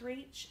Arm's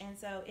Reach, and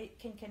so it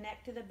can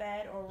connect to the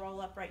bed or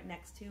roll up right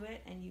next to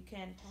it, and you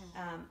can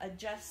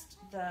adjust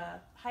the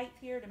height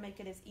here to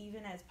make it as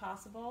even as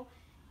possible.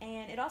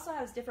 And it also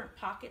has different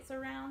pockets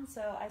around,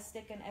 so I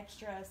stick an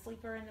extra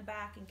sleeper in the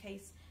back in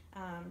case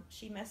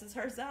she messes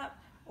hers up,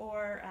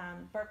 or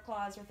burp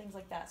claws or things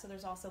like that. So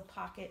there's also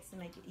pockets to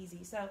make it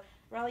easy. So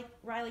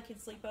Riley can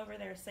sleep over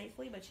there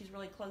safely, but she's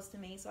really close to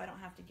me, so I don't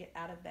have to get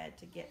out of bed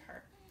to get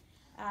her.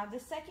 The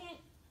second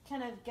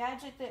kind of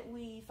gadget that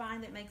we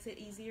find that makes it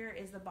easier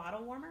is the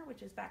bottle warmer,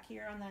 which is back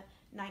here on the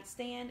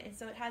nightstand. And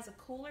so it has a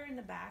cooler in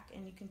the back,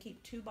 and you can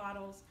keep 2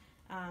 bottles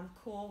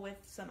cool with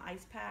some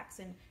ice packs.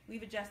 And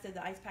we've adjusted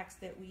the ice packs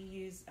that we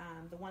use.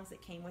 The ones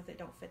that came with it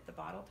don't fit the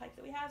bottle type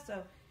that we have,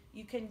 so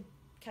you can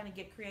kind of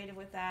get creative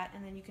with that,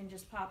 and then you can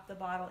just pop the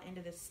bottle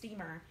into the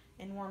steamer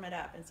and warm it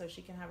up, and so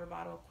she can have her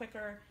bottle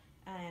quicker,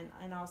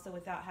 and also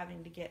without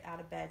having to get out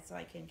of bed, so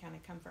I can kind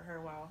of comfort her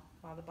while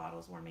the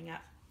bottle's warming up.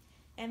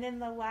 And then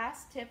the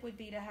last tip would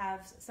be to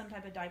have some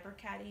type of diaper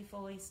caddy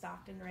fully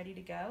stocked and ready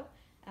to go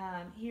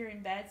here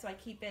in bed, so I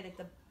keep it at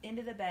the end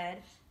of the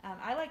bed.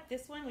 I like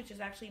this one, which is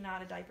actually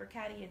not a diaper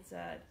caddy, it's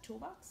a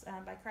toolbox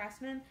by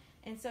Craftsman,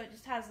 and so it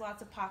just has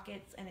lots of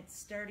pockets, and it's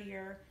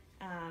sturdier,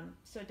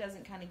 so it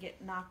doesn't kind of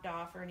get knocked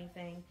off or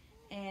anything.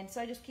 And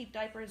so I just keep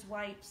diapers,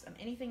 wipes,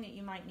 anything that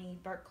you might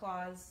need, burp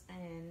cloths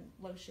and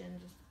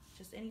lotion,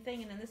 just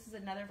anything. And then this is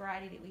another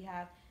variety that we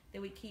have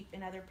that we keep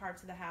in other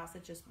parts of the house.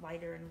 It's just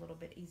lighter and a little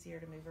bit easier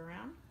to move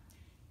around.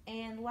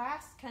 And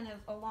last, kind of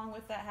along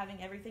with that,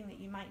 having everything that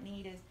you might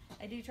need, is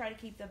I do try to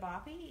keep the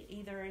boppy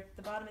either at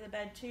the bottom of the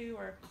bed too,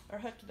 or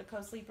hooked to the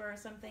co-sleeper or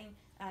something,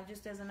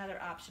 just as another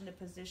option to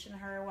position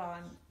her while I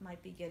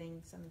might be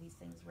getting some of these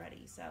things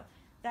ready. So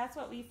that's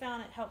what we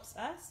found. It helps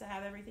us to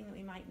have everything that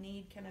we might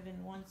need kind of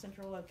in one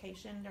central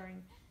location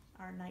during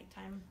our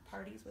nighttime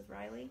parties with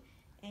Riley.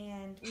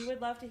 And we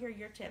would love to hear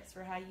your tips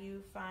for how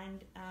you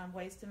find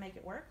ways to make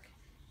it work.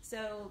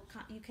 So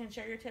you can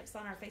share your tips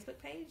on our Facebook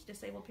page,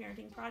 Disabled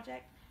Parenting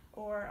Project,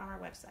 or on our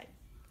website.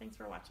 Thanks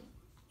for watching.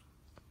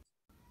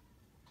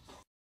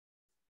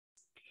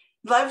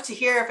 Love to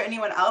hear if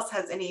anyone else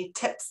has any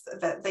tips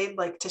that they'd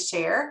like to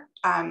share.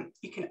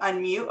 You can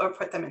unmute or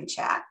put them in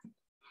chat.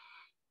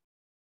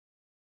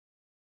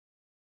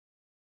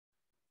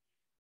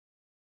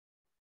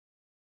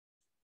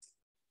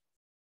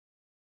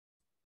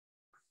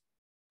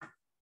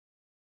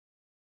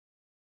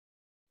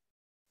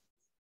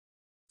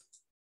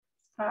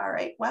 All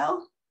right,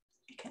 well,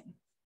 we can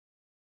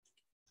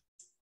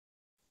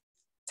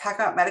talk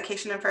about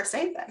medication and first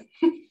aid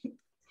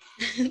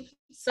then.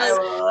 So I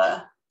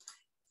will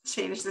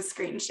change the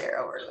screen share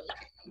over.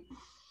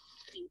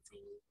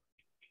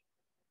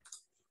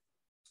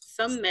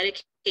 Some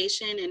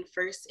medication and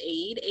first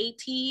aid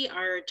AT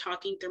are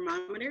talking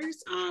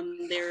thermometers.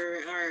 There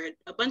are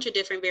a bunch of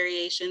different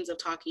variations of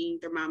talking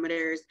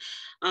thermometers.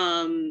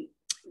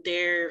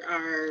 There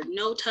are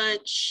no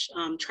touch,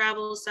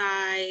 travel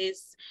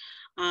size,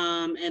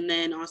 and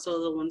then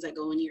also the ones that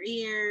go in your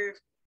ear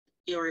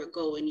or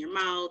go in your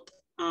mouth.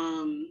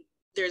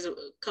 There's a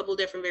couple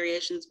different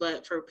variations,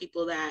 but for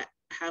people that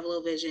have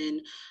low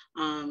vision,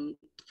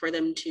 for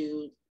them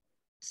to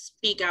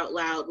speak out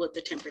loud what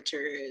the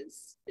temperature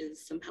is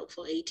some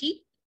helpful AT.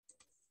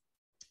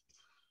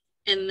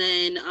 And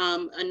then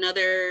some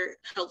other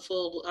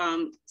helpful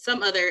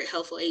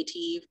AT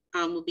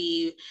will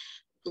be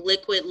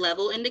liquid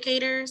level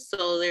indicators.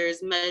 So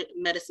there's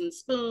medicine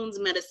spoons,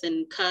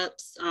 medicine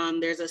cups.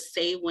 There's a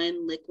say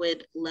when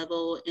liquid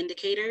level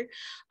indicator.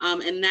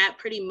 And that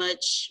pretty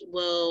much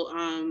will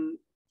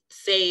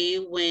say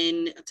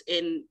when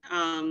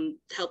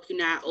help you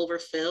not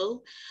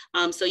overfill.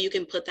 So you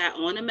can put that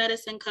on a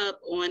medicine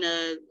cup, on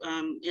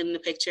in the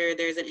picture,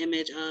 there's an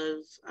image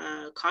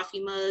of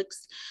coffee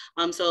mugs.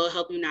 So it'll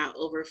help you not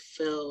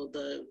overfill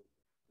the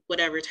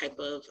whatever type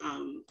of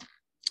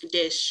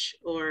dish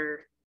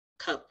or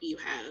cup you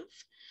have.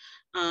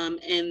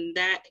 and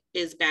that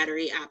is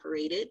battery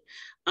operated.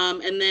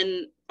 And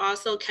then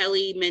also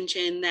Kelly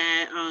mentioned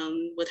that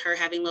with her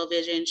having low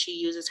vision, she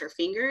uses her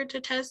finger to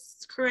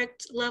test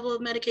correct level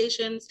of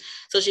medications.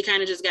 So she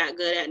kind of just got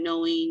good at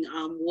knowing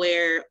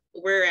where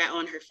at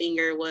on her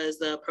finger was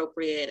the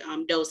appropriate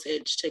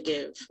dosage to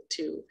give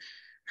to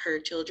her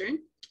children.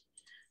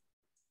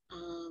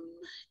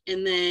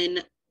 And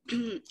then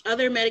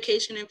other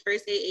medication and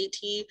first aid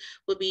AT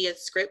would be a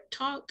script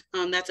talk.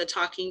 That's a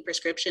talking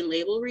prescription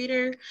label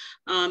reader.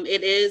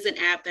 It is an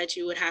app that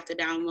you would have to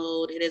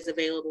download. It is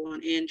available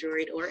on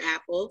Android or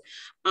Apple.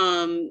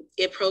 You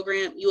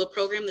will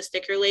program the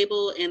sticker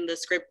label and the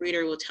script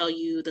reader will tell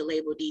you the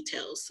label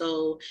details.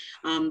 So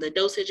the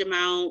dosage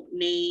amount,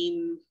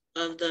 name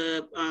of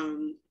the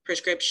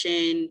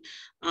prescription,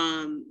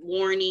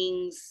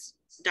 warnings,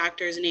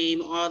 doctor's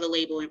name, all the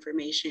label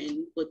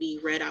information would be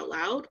read out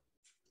loud.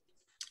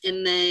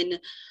 And then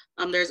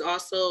there's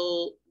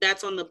also,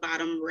 that's on the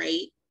bottom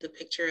right, the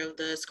picture of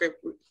the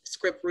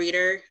script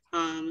reader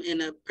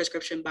in a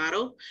prescription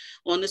bottle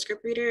on the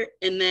script reader.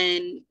 And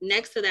then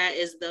next to that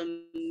is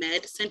the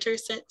Med Center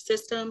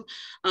system.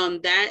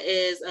 That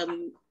is a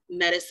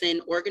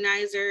medicine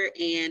organizer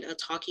and a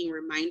talking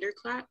reminder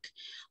clock.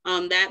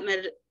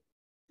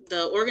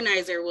 The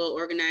organizer will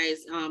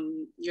organize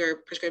your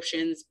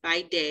prescriptions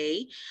by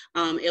day.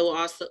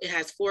 It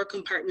has 4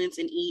 compartments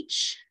in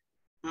each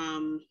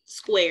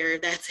square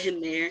that's in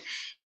there,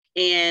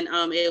 and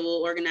it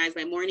will organize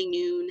by morning,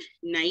 noon,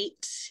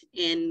 night,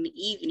 and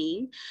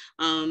evening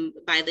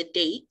by the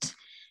date.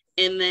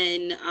 And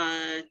then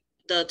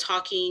the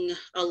talking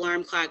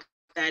alarm clock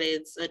that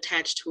is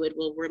attached to it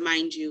will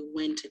remind you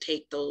when to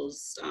take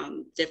those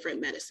different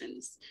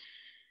medicines.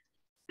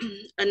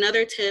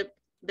 Another tip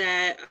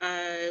that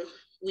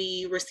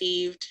we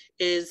received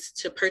is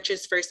to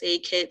purchase first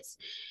aid kits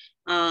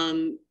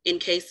in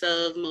case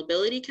of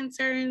mobility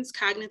concerns,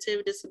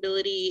 cognitive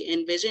disability,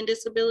 and vision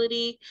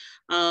disability.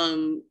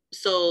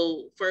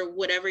 So for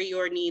whatever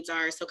your needs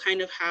are, so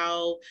kind of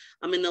how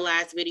in the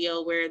last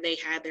video where they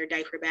had their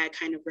diaper bag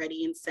kind of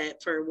ready and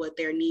set for what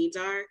their needs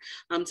are,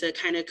 to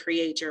kind of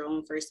create your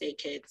own first aid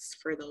kits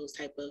for those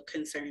type of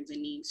concerns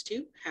and needs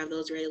too, have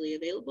those readily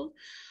available.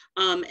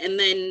 And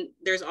then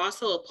there's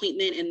also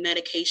appointment and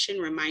medication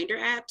reminder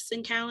apps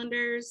and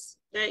calendars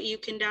that you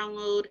can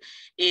download,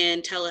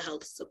 and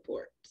telehealth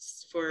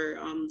supports for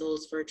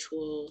those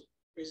virtual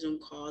or Zoom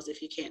calls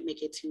if you can't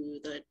make it to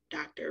the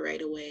doctor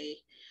right away.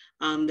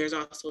 There's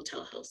also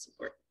telehealth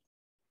support.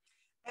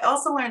 I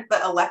also learned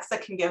that Alexa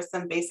can give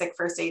some basic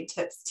first aid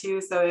tips too.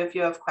 So if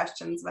you have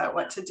questions about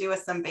what to do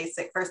with some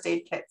basic first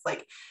aid kits,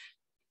 like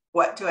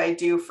what do I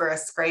do for a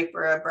scrape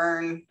or a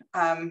burn,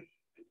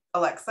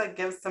 Alexa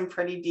gives some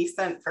pretty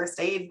decent first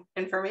aid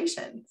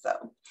information.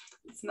 So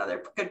it's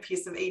another good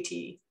piece of AT.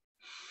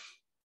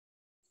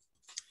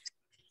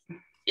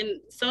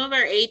 In some of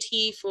our AT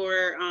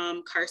for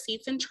car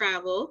seats and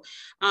travel,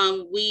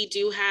 we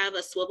do have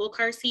a swivel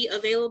car seat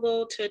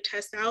available to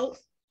test out.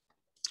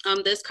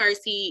 This car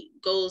seat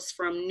goes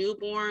from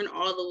newborn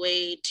all the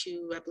way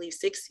to, I believe,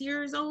 6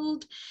 years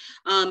old.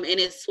 And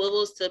it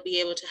swivels to be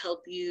able to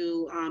help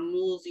you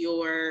move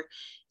your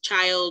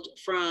child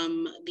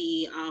from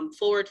the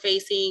forward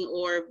facing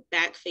or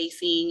back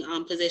facing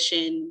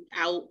position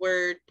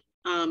outward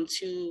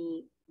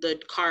to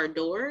the car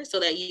door so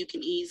that you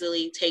can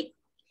easily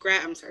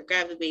grab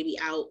the baby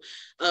out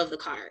of the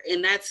car.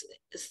 And that's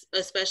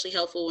especially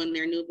helpful when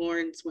they're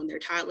newborns, when they're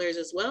toddlers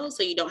as well.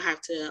 So you don't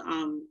have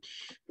to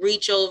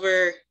reach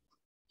over,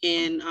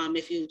 and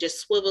if you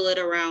just swivel it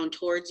around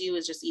towards you,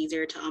 it's just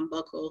easier to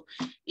unbuckle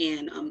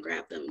and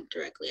grab them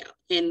directly out.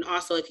 And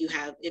also if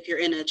you're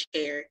in a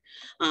chair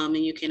and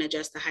you can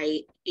adjust the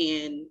height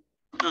and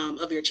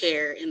of your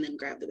chair and then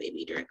grab the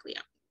baby directly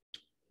out.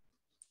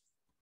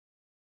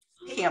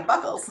 Speaking of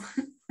buckles.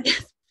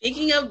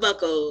 Speaking of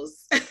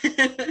buckles,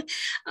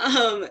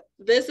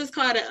 this is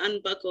called an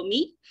Unbuckle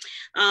Me,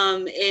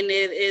 and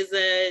it is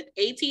an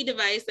AT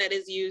device that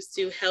is used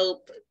to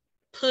help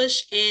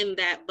push in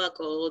that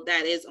buckle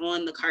that is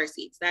on the car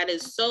seats. That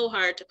is so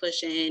hard to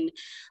push in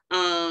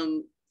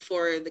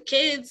for the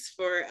kids,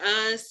 for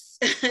us.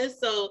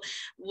 So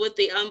with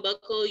the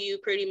Unbuckle, you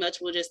pretty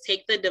much will just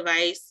take the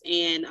device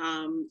and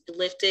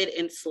lift it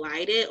and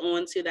slide it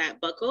onto that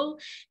buckle,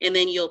 and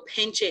then you'll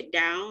pinch it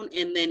down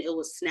and then it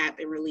will snap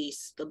and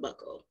release the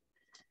buckle.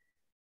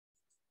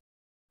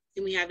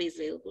 And we have these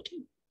available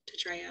too to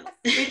try out.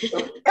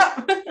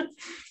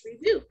 We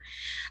do.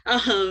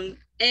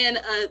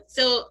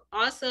 So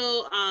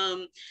also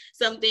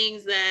some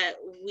things that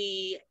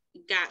we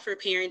got for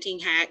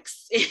parenting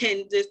hacks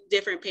and just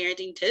different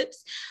parenting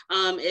tips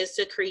is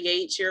to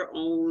create your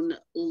own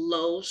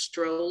low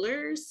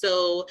stroller.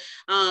 So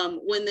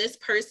when this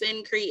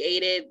person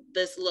created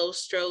this low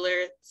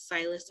stroller,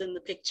 Silas in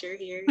the picture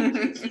here,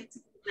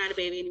 not a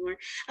baby anymore.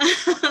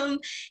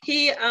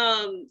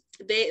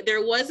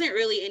 There wasn't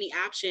really any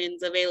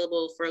options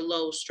available for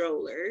low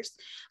strollers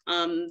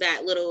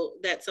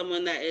that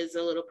someone that is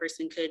a little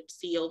person could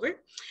see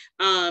over.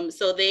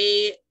 So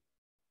they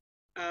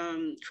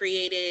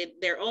created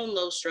their own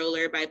low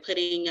stroller by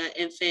putting an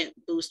infant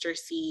booster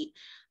seat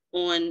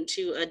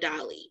onto a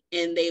dolly,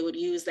 and they would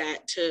use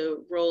that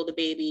to roll the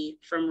baby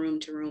from room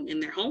to room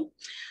in their home.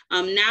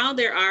 Now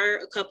there are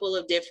a couple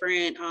of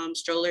different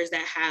strollers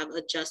that have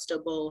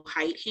adjustable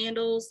height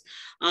handles.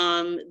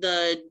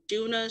 The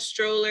Duna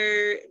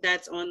stroller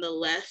that's on the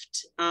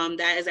left,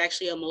 that is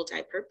actually a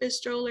multi-purpose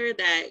stroller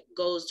that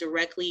goes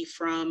directly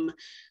from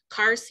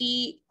car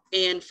seat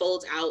and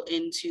folds out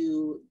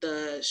into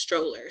the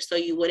stroller. So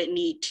you wouldn't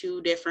need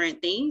two different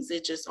things,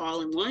 it's just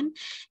all in one.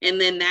 And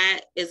then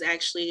that is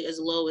actually as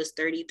low as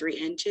 33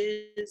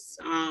 inches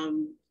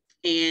and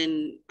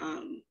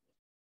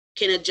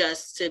can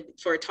adjust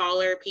for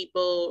taller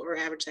people or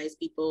average size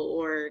people,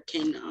 or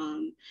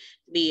can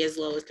be as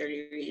low as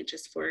 33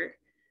 inches for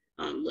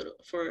a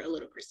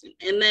little person.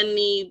 And then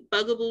the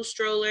Bugaboo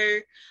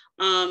stroller,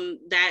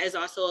 that is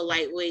also a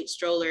lightweight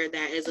stroller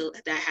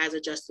that has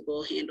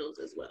adjustable handles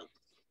as well.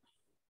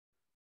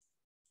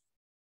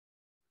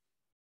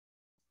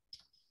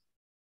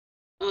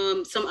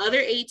 Some other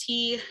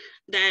AT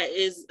that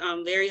is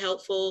very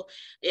helpful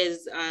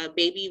is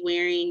baby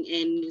wearing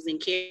and using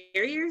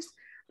carriers.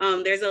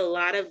 There's a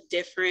lot of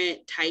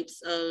different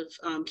types of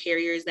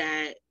carriers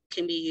that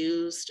can be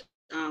used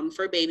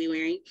for baby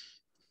wearing.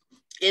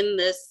 In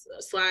this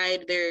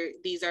slide,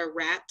 these are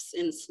wraps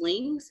and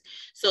slings.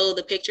 So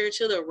the picture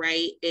to the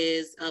right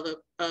is of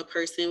a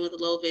person with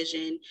low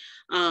vision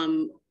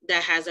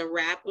that has a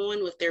wrap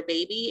on with their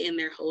baby, and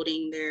they're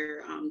holding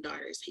their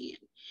daughter's hand.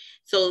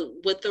 So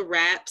with the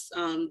wraps,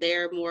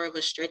 they're more of a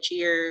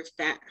stretchier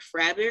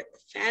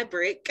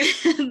fabric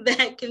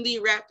that can be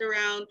wrapped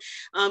around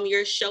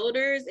your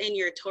shoulders and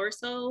your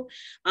torso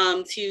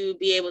to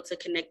be able to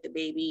connect the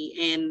baby.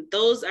 And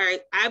those are,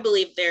 I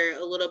believe they're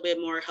a little bit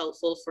more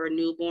helpful for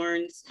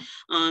newborns,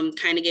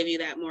 kind of give you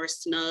that more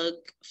snug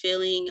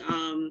feeling.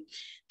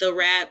 The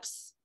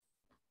wraps,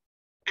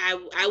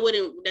 I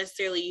wouldn't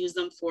necessarily use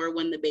them for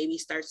when the baby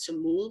starts to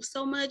move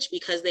so much,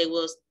 because they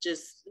will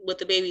just, with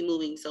the baby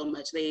moving so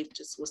much, they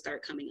just will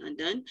start coming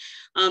undone.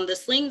 The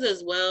slings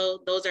as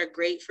well, those are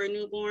great for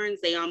newborns.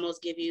 They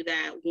almost give you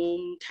that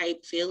womb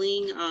type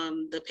feeling.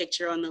 The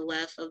picture on the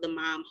left of the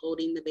mom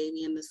holding the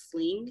baby in the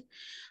sling,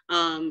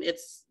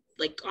 it's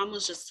like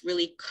almost just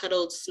really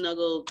cuddled,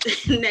 snuggled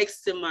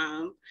next to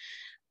mom.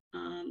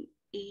 And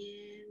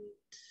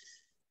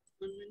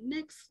on the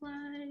next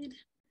slide,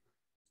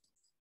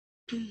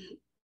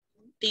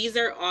 these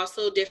are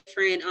also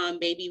different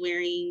baby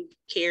wearing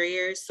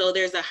carriers. So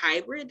there's a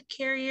hybrid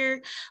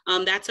carrier.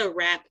 That's a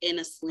wrap in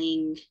a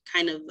sling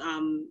kind of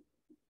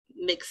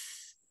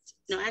mix.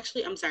 No,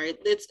 actually, I'm sorry.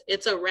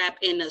 It's a wrap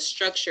in a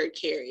structured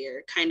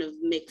carrier kind of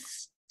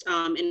mixed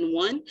in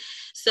one.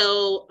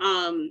 So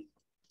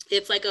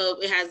it's like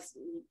it has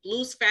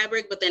loose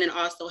fabric, but then it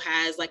also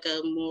has like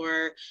a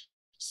more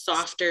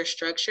softer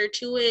structure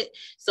to it.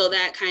 So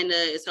that kind of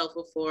is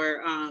helpful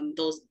for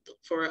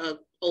a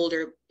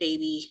older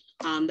baby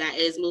that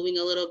is moving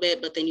a little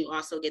bit, but then you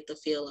also get the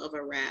feel of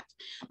a wrap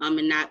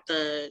and not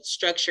the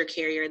structure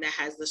carrier that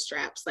has the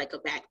straps like a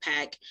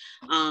backpack.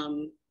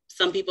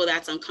 Some people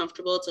that's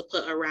uncomfortable to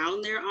put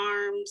around their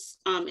arms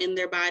in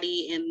their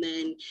body. And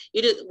then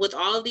with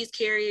all of these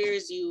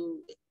carriers,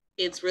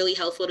 it's really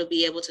helpful to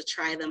be able to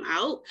try them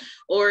out,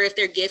 or if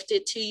they're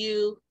gifted to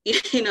you,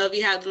 you know, if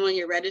you have them on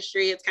your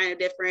registry, it's kind of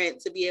different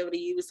to be able to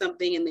use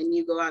something and then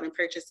you go out and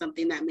purchase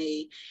something that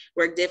may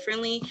work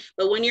differently.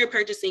 But when you're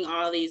purchasing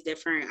all these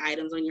different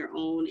items on your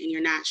own and you're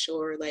not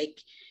sure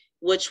like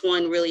which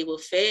one really will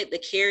fit, the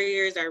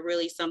carriers are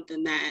really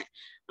something that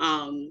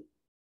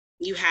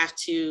you have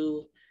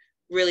to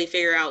really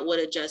figure out what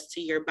adjusts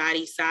to your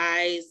body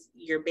size,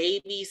 your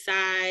baby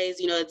size.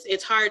 You know,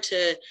 it's hard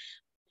to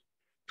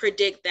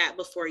predict that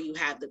before you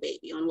have the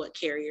baby on what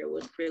carrier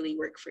would really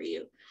work for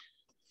you.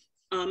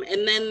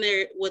 And then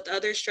with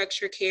other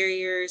structure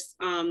carriers,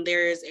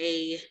 there's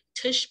a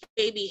Tush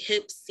Baby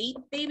Hip Seat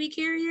Baby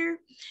Carrier.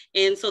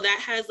 And so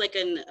that has like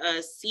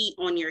a seat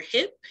on your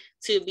hip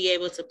to be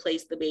able to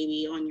place the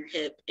baby on your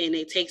hip, and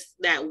it takes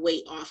that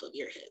weight off of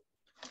your hip.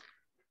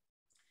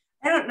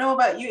 I don't know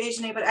about you,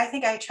 Ajaune, but I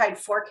think I tried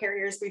 4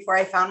 carriers before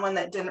I found one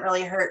that didn't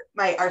really hurt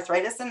my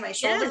arthritis in my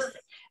shoulder. Yes.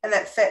 And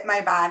that fit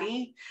my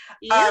body.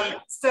 Yeah.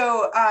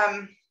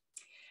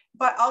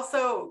 But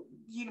also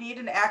you need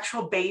an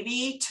actual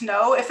baby to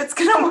know if it's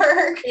gonna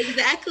work.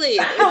 Exactly.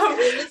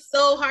 It was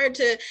so hard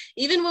to,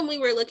 even when we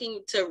were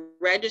looking to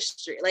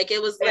register, like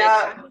it was like,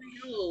 I don't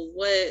know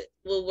what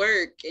will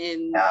work.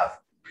 And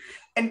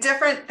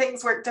different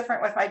things work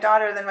different with my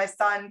daughter than my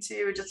son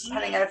too, just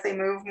depending on if they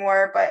move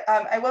more. But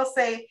I will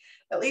say,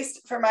 at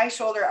least for my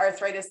shoulder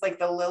arthritis, like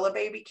the Lilla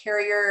Baby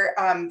carrier,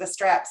 the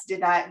straps did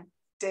not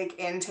dig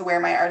into where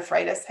my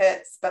arthritis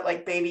hits, but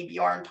like baby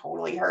Bjorn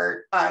totally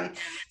hurt.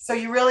 So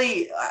you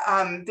really,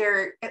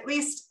 there, at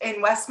least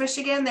in West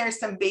Michigan, there's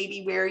some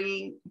baby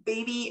wearing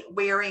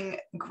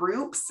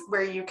groups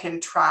where you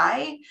can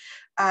try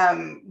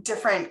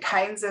different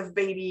kinds of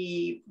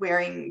baby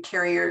wearing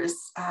carriers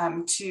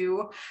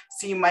too.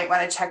 So you might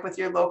want to check with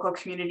your local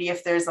community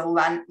if there's a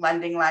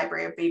lending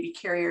library of baby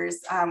carriers.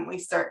 We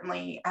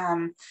certainly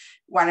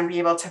want to be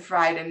able to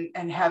provide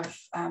and have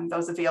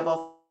those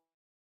available.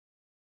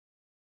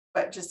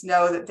 But just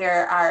know that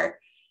there are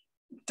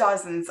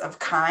dozens of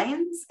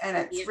kinds, and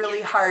it's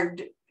really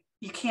hard.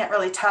 You can't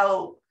really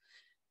tell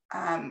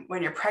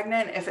when you're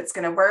pregnant if it's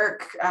going to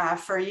work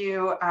for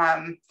you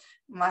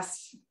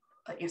unless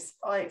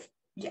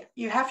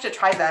you have to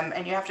try them,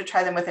 and you have to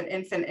try them with an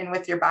infant and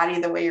with your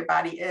body the way your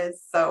body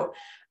is. So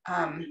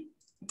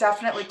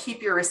definitely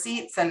keep your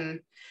receipts and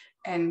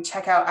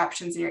check out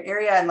options in your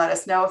area, and let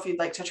us know if you'd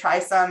like to try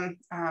some,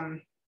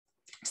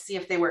 see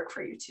if they work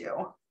for you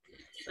too.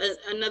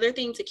 Another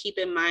thing to keep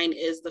in mind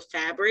is the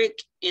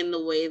fabric and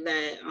the way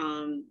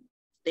that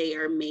they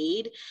are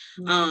made.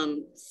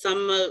 Some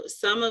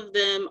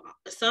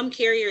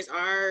carriers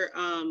are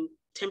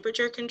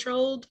temperature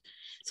controlled,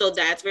 so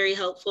that's very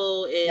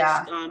helpful if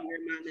you're a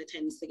mom that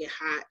tends to get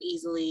hot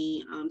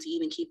easily, to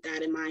even keep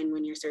that in mind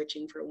when you're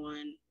searching for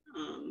one.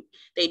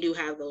 They do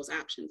have those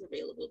options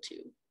available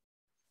too.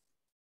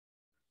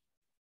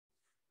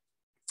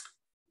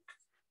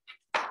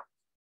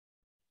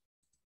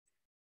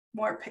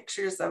 More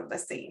pictures of the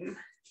same.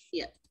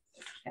 Yeah.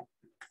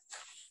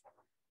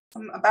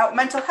 About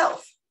mental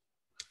health.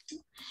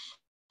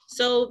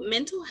 So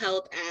mental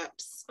health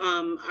apps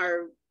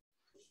are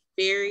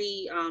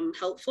very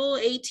helpful.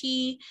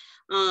 They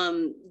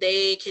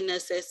can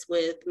assist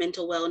with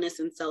mental wellness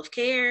and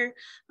self-care.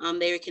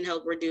 They can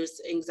help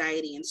reduce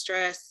anxiety and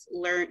stress,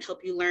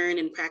 help you learn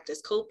and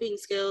practice coping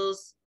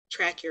skills,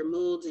 track your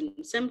moods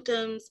and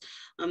symptoms.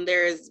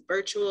 There's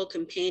virtual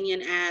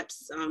companion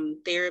apps,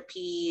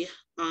 therapy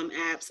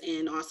apps,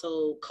 and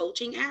also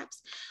coaching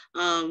apps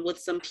with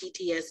some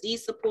PTSD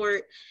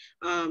support.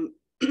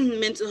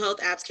 Mental health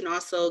apps can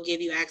also give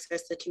you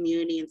access to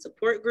community and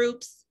support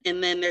groups.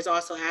 And then there's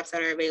also apps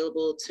that are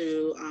available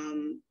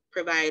to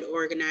provide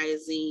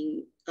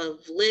organizing of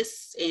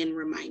lists and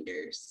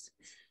reminders.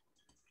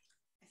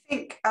 I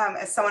think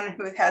as someone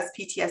who has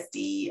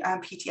PTSD,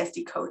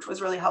 PTSD coach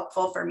was really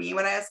helpful for me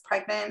when I was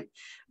pregnant.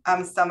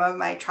 Some of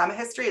my trauma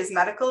history is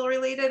medical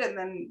related, and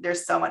then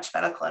there's so much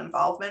medical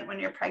involvement when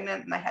you're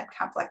pregnant, and I had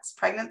complex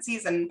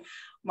pregnancies and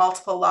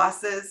multiple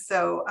losses.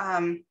 So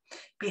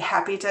be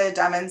happy to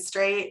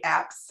demonstrate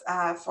apps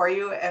for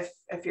you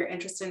if you're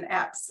interested in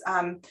apps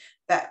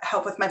that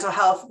help with mental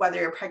health, whether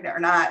you're pregnant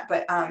or not.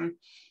 But I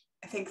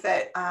think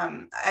that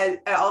I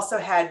also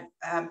had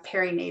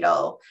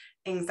perinatal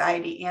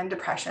anxiety and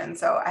depression.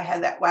 So I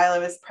had that while I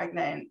was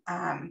pregnant.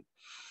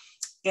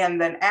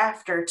 And then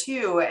after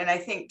too, and I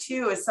think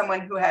too, as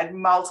someone who had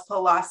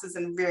multiple losses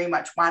and very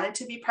much wanted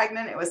to be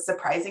pregnant, it was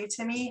surprising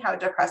to me how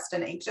depressed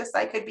and anxious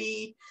I could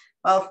be.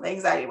 Well, the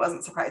anxiety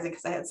wasn't surprising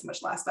because I had so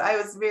much loss, but I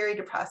was very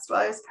depressed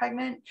while I was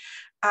pregnant.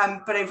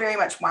 But I very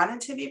much wanted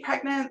to be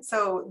pregnant.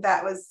 So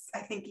that was, I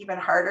think, even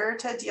harder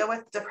to deal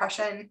with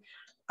depression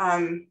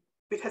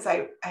because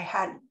I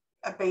had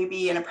a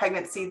baby and a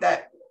pregnancy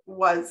that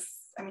was,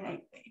 I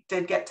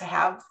did get to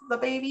have the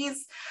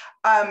babies.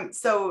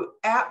 So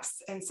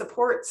apps and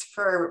supports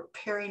for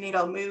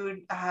perinatal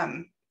mood,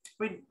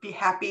 we'd be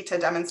happy to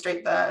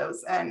demonstrate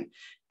those, and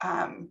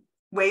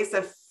ways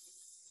of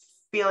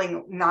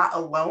feeling not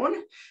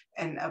alone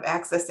and of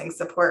accessing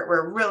support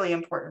were really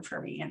important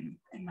for me in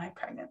my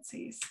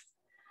pregnancies.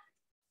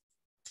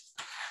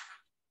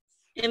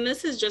 And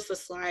this is just a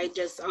slide,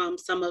 just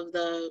some of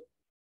the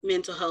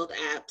mental health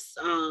apps,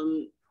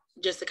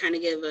 just to kind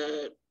of give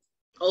a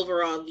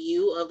overall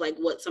view of like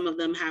what some of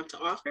them have to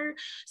offer.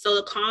 So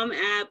the Calm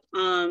app,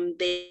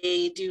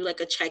 they do like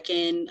a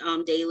check-in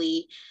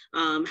daily.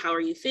 How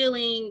are you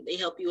feeling? They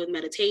help you with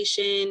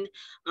meditation.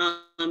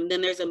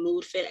 Then there's a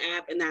Mood Fit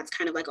app, and that's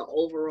kind of like an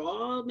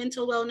overall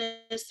mental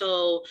wellness.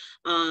 So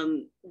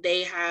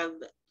they have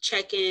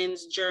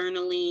check-ins,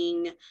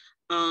 journaling,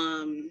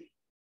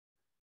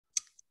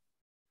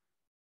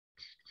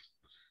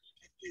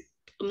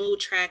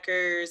 mood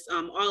trackers,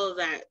 all of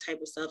that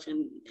type of stuff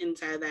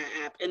inside that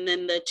app. And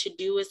then the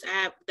Todoist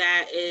app,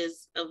 that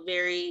is a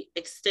very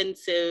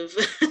extensive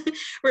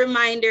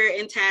reminder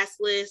and task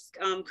list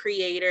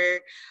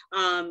creator.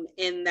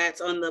 And that's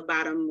on the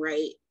bottom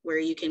right, where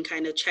you can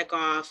kind of check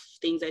off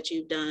things that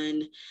you've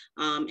done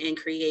and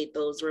create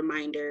those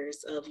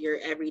reminders of your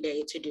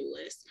everyday to-do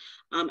list.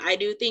 I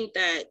do think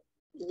that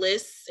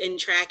lists and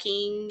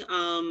tracking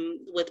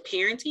with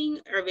parenting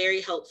are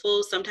very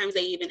helpful. Sometimes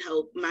they even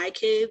help my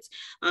kids.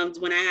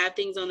 When I have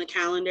things on the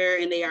calendar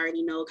and they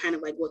already know kind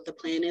of like what the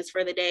plan is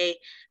for the day,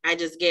 I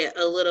just get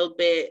a little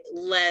bit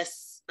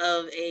less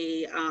of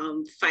a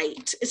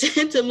fight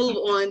to move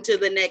on to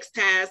the next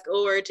task,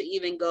 or to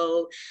even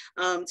go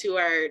to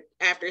our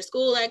after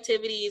school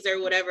activities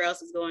or whatever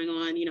else is going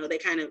on. You know,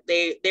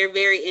 they're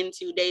very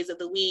into days of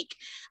the week.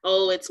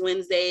 Oh, it's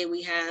Wednesday,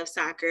 we have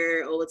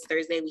soccer. Oh, it's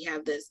Thursday, we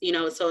have this, you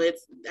know. So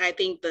I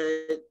think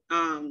the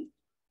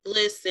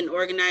lists and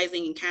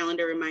organizing and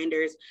calendar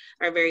reminders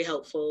are very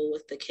helpful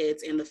with the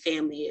kids and the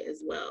family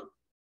as well.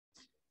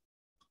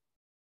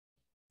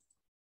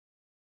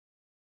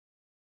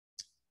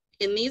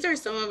 And these are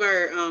some of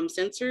our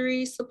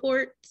sensory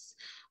supports.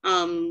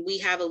 We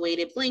have a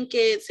weighted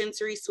blanket,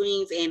 sensory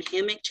swings, and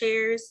hammock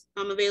chairs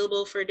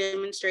available for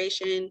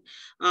demonstration.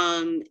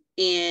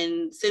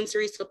 And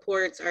sensory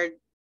supports are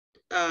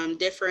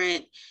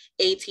different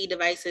AT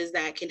devices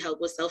that can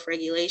help with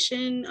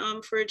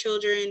self-regulation for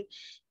children.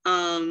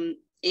 And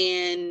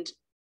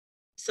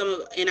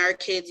our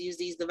kids use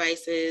these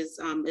devices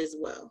as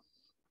well.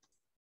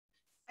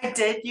 I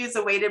did use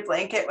a weighted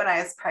blanket when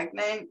I was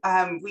pregnant.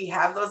 We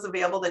have those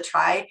available to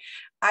try.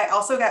 I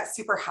also got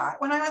super hot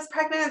when I was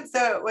pregnant,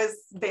 so it was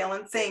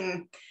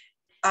balancing.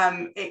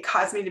 It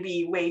caused me to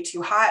be way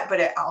too hot, but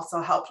it also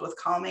helped with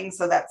calming.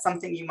 So that's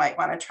something you might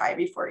want to try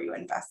before you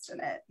invest in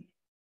it.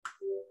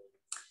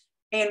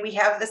 And we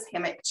have this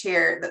hammock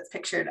chair that's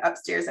pictured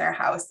upstairs in our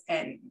house,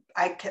 and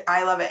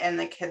I love it, and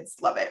the kids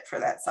love it for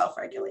that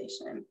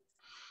self-regulation.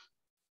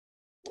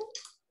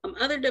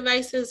 Other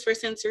devices for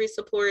sensory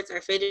supports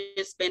are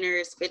fidget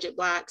spinners, fidget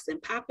blocks, and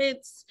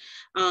poppets.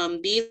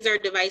 These are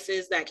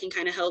devices that can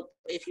kind of help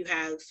if you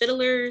have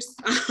fiddlers.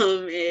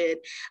 I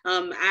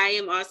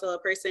am also a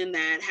person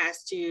that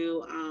has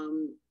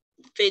to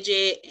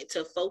fidget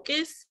to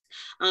focus.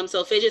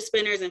 So fidget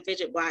spinners and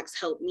fidget blocks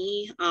help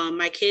me.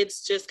 My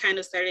kids just kind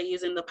of started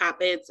using the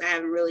poppets. I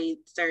haven't really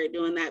started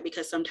doing that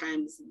because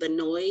sometimes the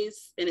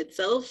noise in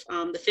itself,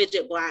 the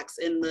fidget blocks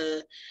and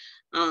the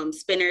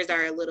spinners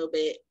are a little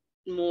bit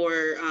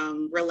more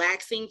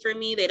relaxing for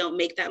me. They don't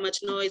make that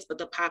much noise, but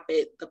the pop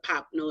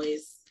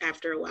noise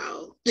after a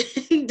while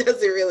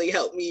doesn't really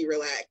help me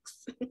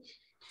relax.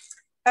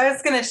 I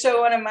was going to show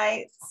one of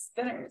my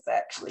spinners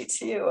actually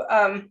too.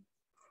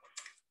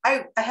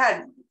 I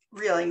had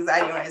real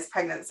anxiety when I was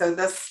pregnant, so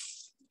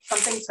this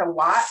something to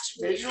watch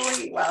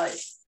visually while it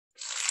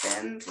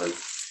spins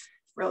was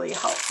really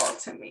helpful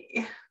to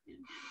me.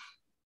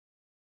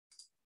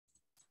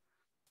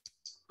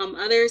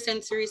 Other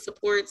sensory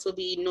supports will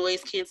be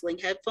noise canceling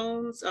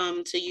headphones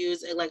to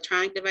use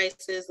electronic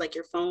devices like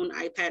your phone,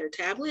 iPad, or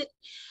tablet.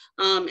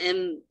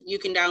 And you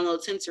can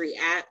download sensory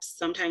apps.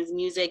 Sometimes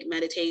music,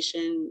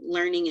 meditation,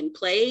 learning, and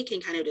play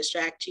can kind of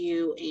distract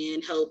you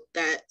and help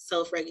that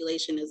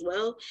self-regulation as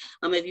well.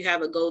 If you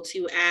have a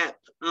go-to app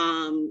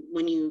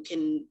when you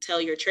can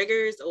tell your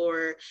triggers,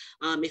 or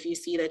if you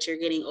see that you're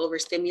getting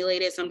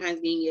overstimulated,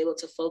 sometimes being able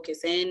to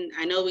focus in.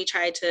 I know we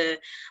try to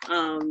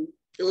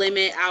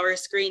limit our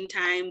screen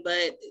time,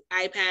 but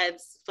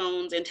iPads,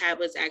 phones, and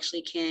tablets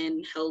actually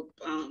can help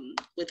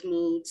with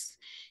moods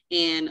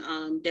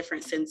and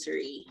different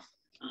sensory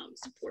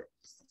supports.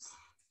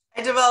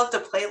 I developed a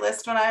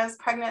playlist when I was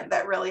pregnant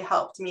that really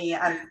helped me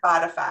on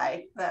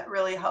Spotify, that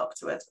really helped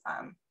with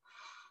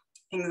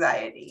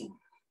anxiety.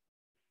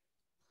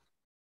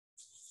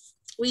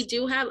 We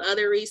do have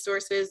other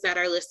resources that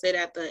are listed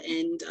at the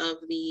end of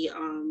the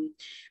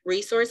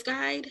resource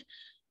guide.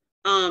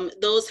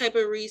 Those type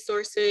of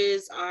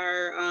resources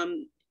are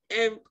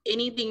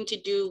anything to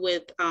do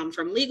with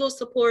from legal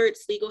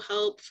supports, legal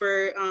help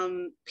for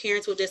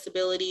parents with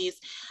disabilities,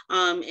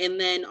 and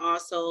then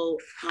also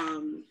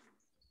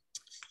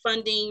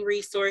funding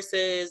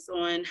resources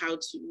on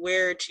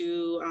where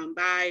to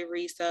buy,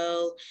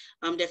 resell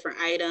different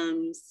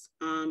items,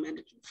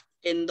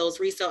 and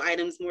those resale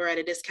items more at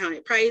a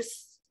discounted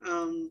price.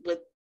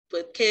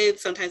 With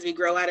kids, sometimes we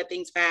grow out of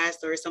things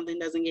fast, or something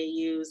doesn't get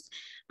used,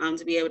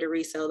 to be able to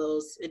resell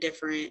those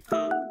different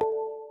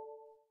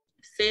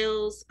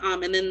sales.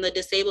 And then the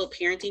Disabled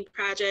Parenting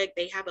Project,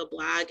 they have a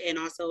blog and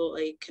also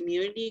a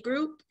community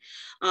group.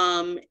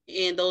 And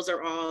those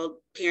are all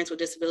parents with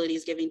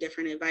disabilities giving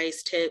different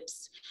advice,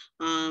 tips.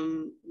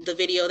 The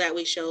video that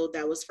we showed,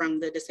 that was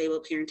from the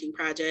Disabled Parenting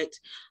Project.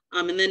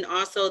 And then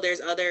also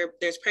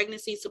there's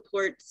pregnancy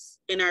supports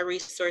in our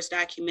resource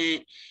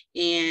document,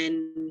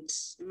 and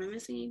am I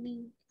missing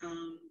anything?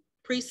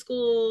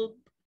 Preschool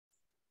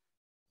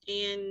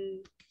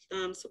and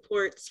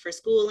supports for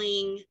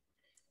schooling.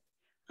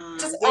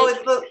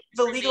 The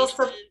legal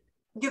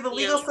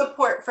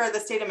support for the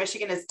state of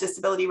Michigan is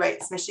Disability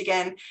Rights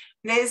Michigan.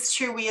 It is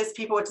true, we as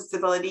people with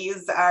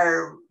disabilities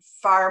are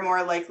far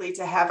more likely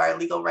to have our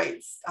legal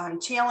rights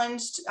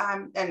challenged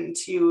and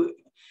to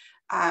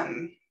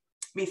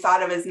be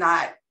thought of as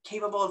not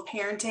capable of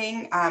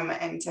parenting,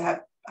 and to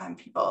have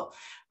people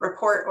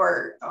report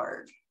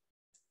or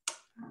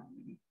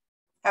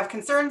have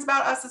concerns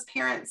about us as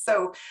parents.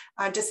 So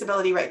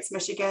Disability Rights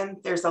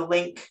Michigan, there's a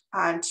link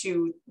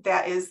to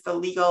that is the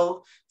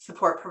legal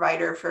support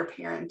provider for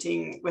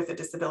parenting with a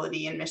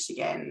disability in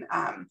Michigan,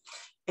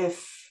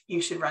 if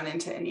you should run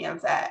into any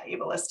of that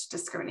ableist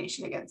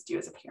discrimination against you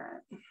as a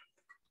parent.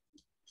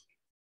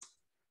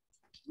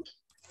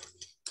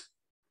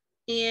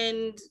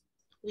 And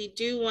we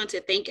do want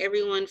to thank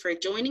everyone for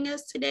joining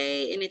us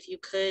today. And if you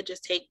could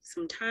just take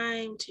some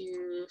time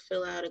to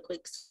fill out a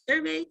quick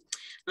survey,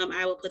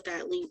 I will put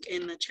that link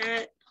in the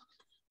chat.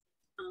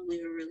 We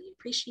would really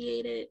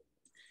appreciate it.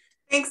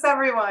 Thanks,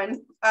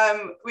 everyone.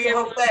 We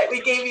hope that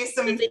we gave you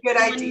some good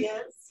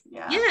ideas.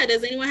 Yeah,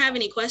 does anyone have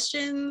any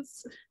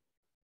questions?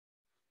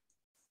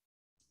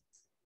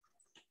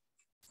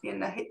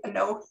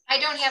 No. I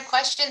don't have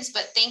questions,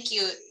 but thank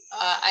you.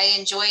 I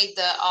enjoyed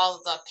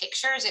all the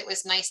pictures. It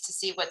was nice to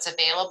see what's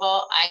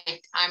available.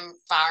 I'm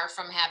far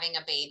from having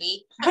a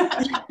baby.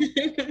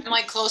 I'm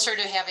like closer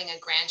to having a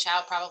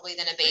grandchild probably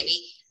than a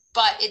baby,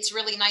 but it's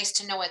really nice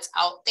to know it's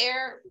out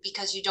there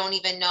because you don't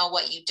even know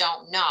what you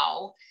don't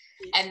know.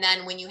 And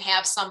then when you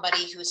have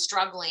somebody who's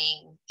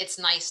struggling, it's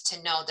nice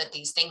to know that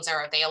these things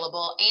are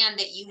available and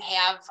that you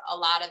have a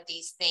lot of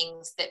these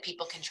things that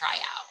people can try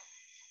out.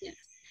 Yes.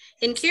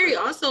 And Carrie,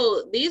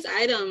 also these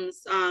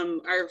items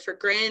are for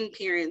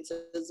grandparents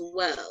as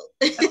well.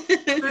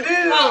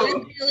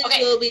 Oh,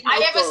 okay.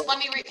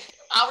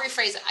 I'll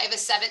rephrase it. I have a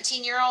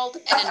 17-year-old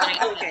and a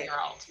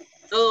 19-year-old.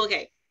 Oh,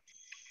 okay.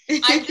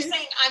 I'm just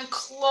saying I'm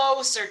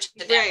closer to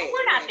that, but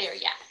we're not there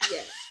yet.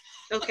 Yes.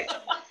 Okay.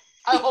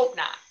 I hope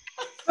not.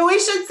 But we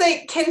should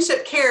say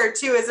kinship care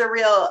too is a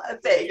real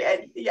thing.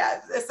 And yeah,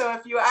 so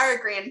if you are a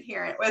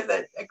grandparent with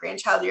a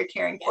grandchild you're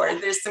caring for,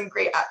 there's some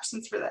great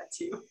options for that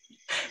too.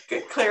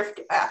 Good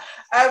clarification.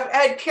 I've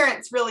had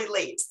parents really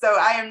late, so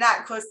I am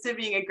not close to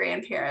being a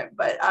grandparent,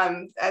 but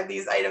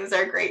these items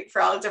are great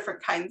for all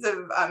different kinds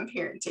of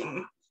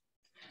parenting.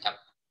 Yep.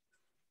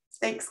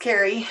 Thanks,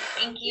 Carrie.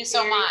 Thank you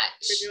so much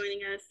for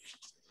joining us.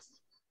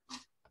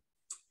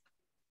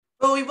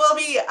 Well, we will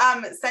be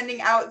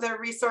sending out the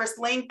resource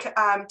link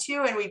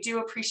too, and we do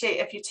appreciate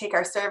if you take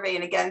our survey.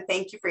 And again,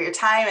 thank you for your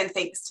time, and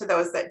thanks to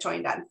those that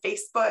joined on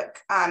Facebook.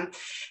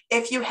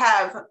 If you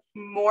have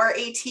more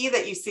AT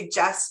that you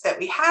suggest that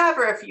we have,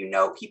 or if you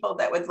know people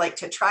that would like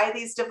to try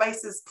these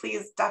devices,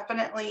 please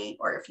definitely,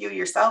 or if you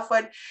yourself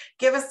would,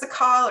 give us a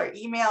call or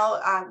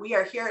email. We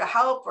are here to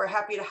help. We're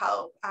happy to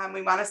help.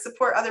 We want to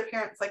support other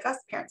parents like us,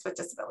 parents with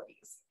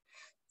disabilities.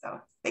 So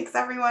thanks,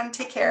 everyone.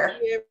 Take care.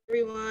 Thank you,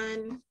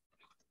 everyone.